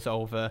it goes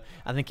over.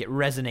 I think it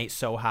resonates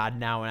so hard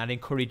now, and I'd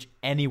encourage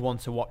anyone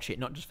to watch it,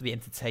 not just for the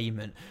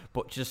entertainment,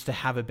 but just to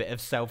have a bit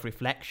of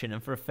self-reflection.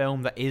 And for a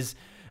film that is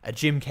a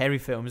Jim Carrey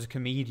film as a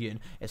comedian,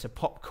 it's a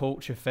pop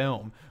culture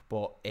film,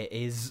 but it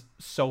is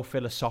so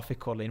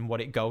philosophical in what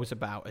it goes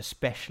about,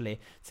 especially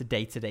to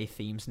day-to-day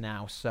themes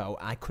now. So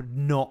I could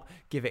not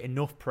give it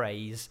enough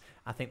praise.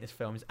 I think this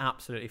film is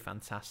absolutely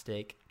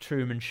fantastic.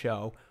 Truman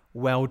Show,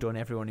 well done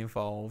everyone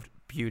involved,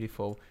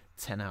 beautiful,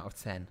 10 out of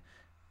 10.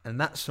 And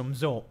that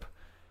sums up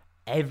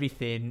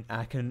everything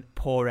I can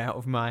pour out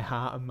of my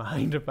heart and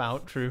mind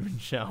about Truman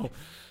Show.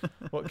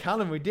 But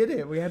Callum, we did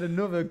it. We had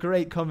another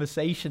great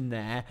conversation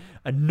there.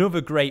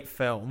 Another great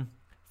film.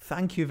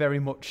 Thank you very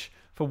much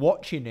for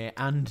watching it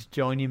and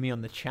joining me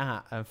on the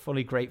chat. I'm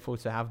fully grateful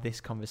to have this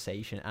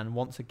conversation. And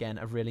once again,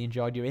 I've really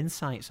enjoyed your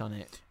insights on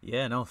it.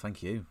 Yeah, no,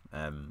 thank you.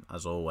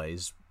 As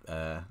always,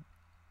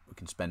 we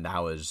can spend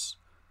hours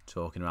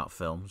talking about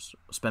films.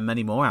 Spend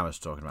many more hours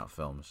talking about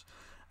films.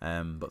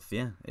 But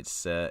yeah,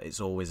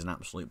 it's always an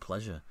absolute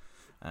pleasure.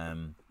 I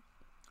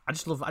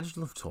just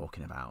love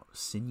talking about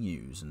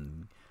sinews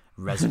and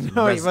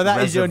reservoirs. Well,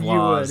 that is your new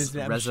word, isn't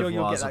it? I'm sure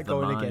you'll get that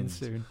going again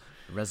soon.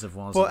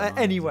 Reservoirs. But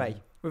anyway,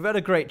 we've had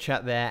a great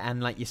chat there,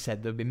 and like you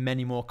said, there'll be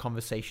many more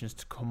conversations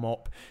to come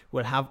up.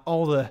 We'll have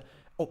all the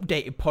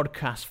updated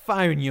podcasts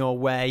firing your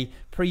way.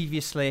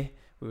 Previously,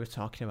 we were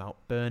talking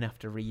about Burn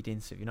After Reading,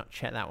 so if you've not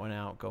checked that one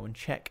out, go and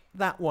check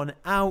that one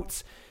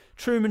out.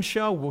 Truman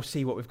Show, we'll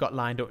see what we've got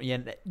lined up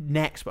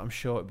next, but I'm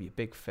sure it'll be a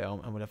big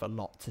film and we'll have a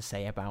lot to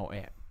say about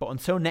it. But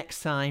until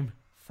next time,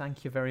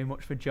 thank you very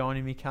much for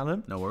joining me,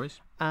 Callum. No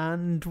worries.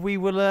 And we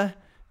will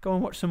go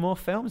and watch some more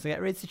films and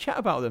get ready to chat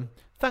about them.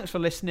 Thanks for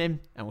listening,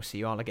 and we'll see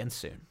you all again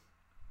soon.